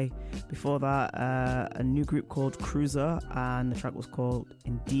Sky. Before that, a new group called Cruiser, and the track was called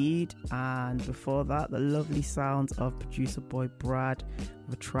Indeed. And before that, the lovely sounds of producer boy Brad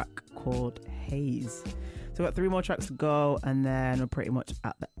with a track called Haze. So we've got 3 more tracks to go, and then we're pretty much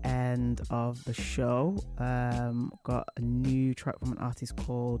at the end of the show. Got a new track from an artist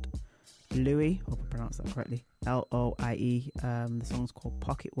called Louie, hope I pronounced that correctly, L-O-I-E. The song's called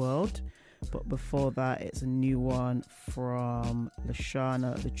Pocket World. But before that, it's a new one from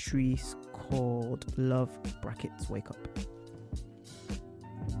Lashana Latrice called Love Brackets Wake Up.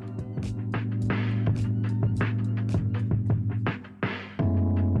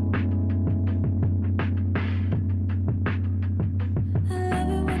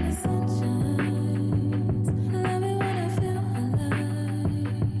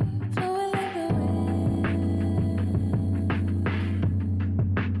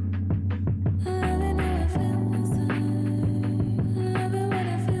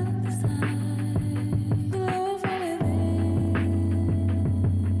 Glow from within.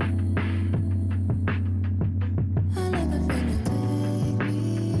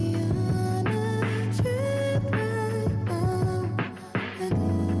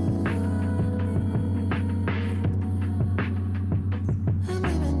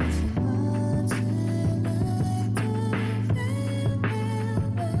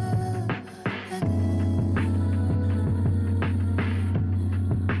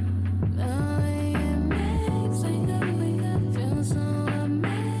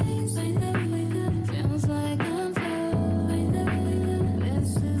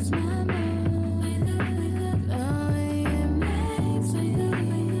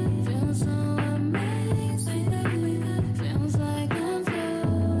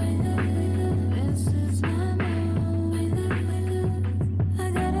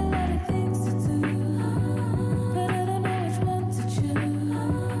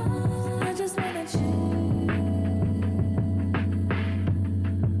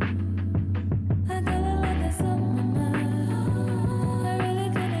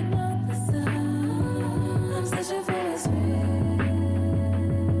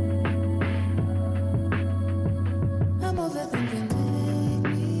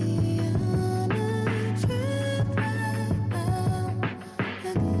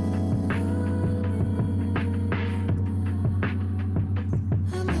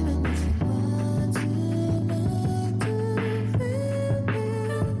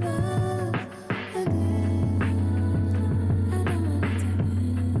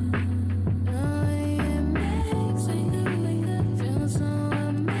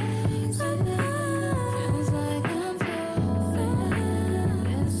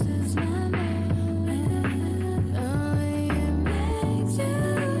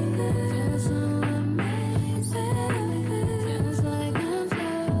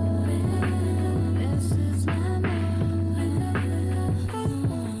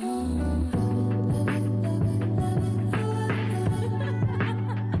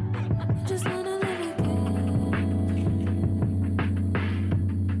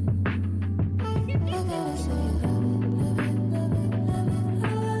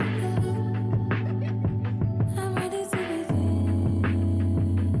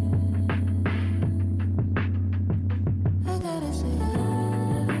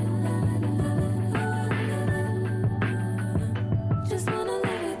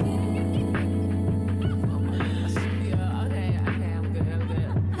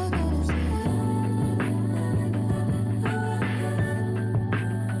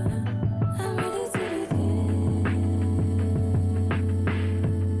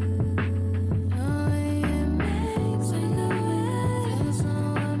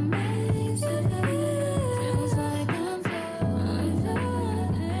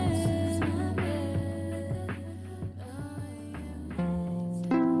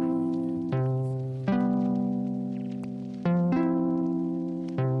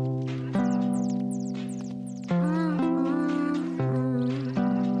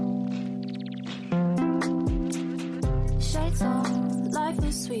 Life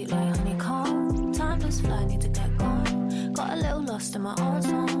is sweet like honeycomb. Time just fly, need to get gone. Got a little lost in my own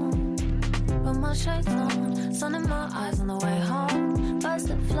zone. But my shades on, sun in my eyes on the way home. Birds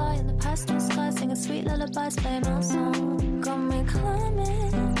that fly in the pastel sky, singing sweet lullabies, playing our song. Got me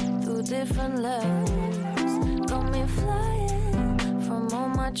climbing through different levels. Got me flying from all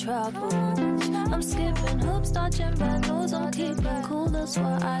my troubles. I'm skipping hoops, dodging bad news. I'm keeping cool, that's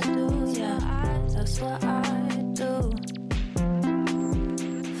what I do. Yeah, that's what I do.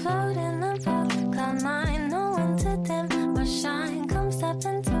 Floating above cloud nine, no one to dim my shine. Come step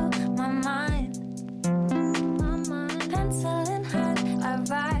into my mind. Pencil in hand, I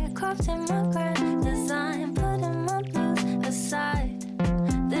write, crafting my grand design, putting my blues aside.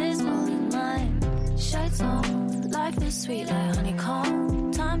 This world is mine. Shades on, life is sweet like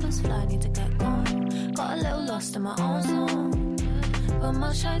honeycomb. Time just fly, need to get gone. Got a little lost in my own zone. But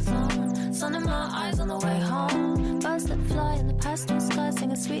my shades on, sun in my eyes on the way home. Birds that fly in the pastel sky,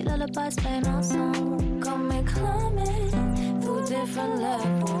 singing sweet lullabies, playing our song. Got me climbing through different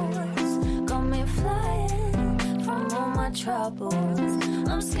levels. Got me flying from all my troubles.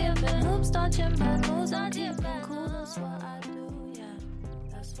 I'm skipping hoops, dodging bad moves, I did bad.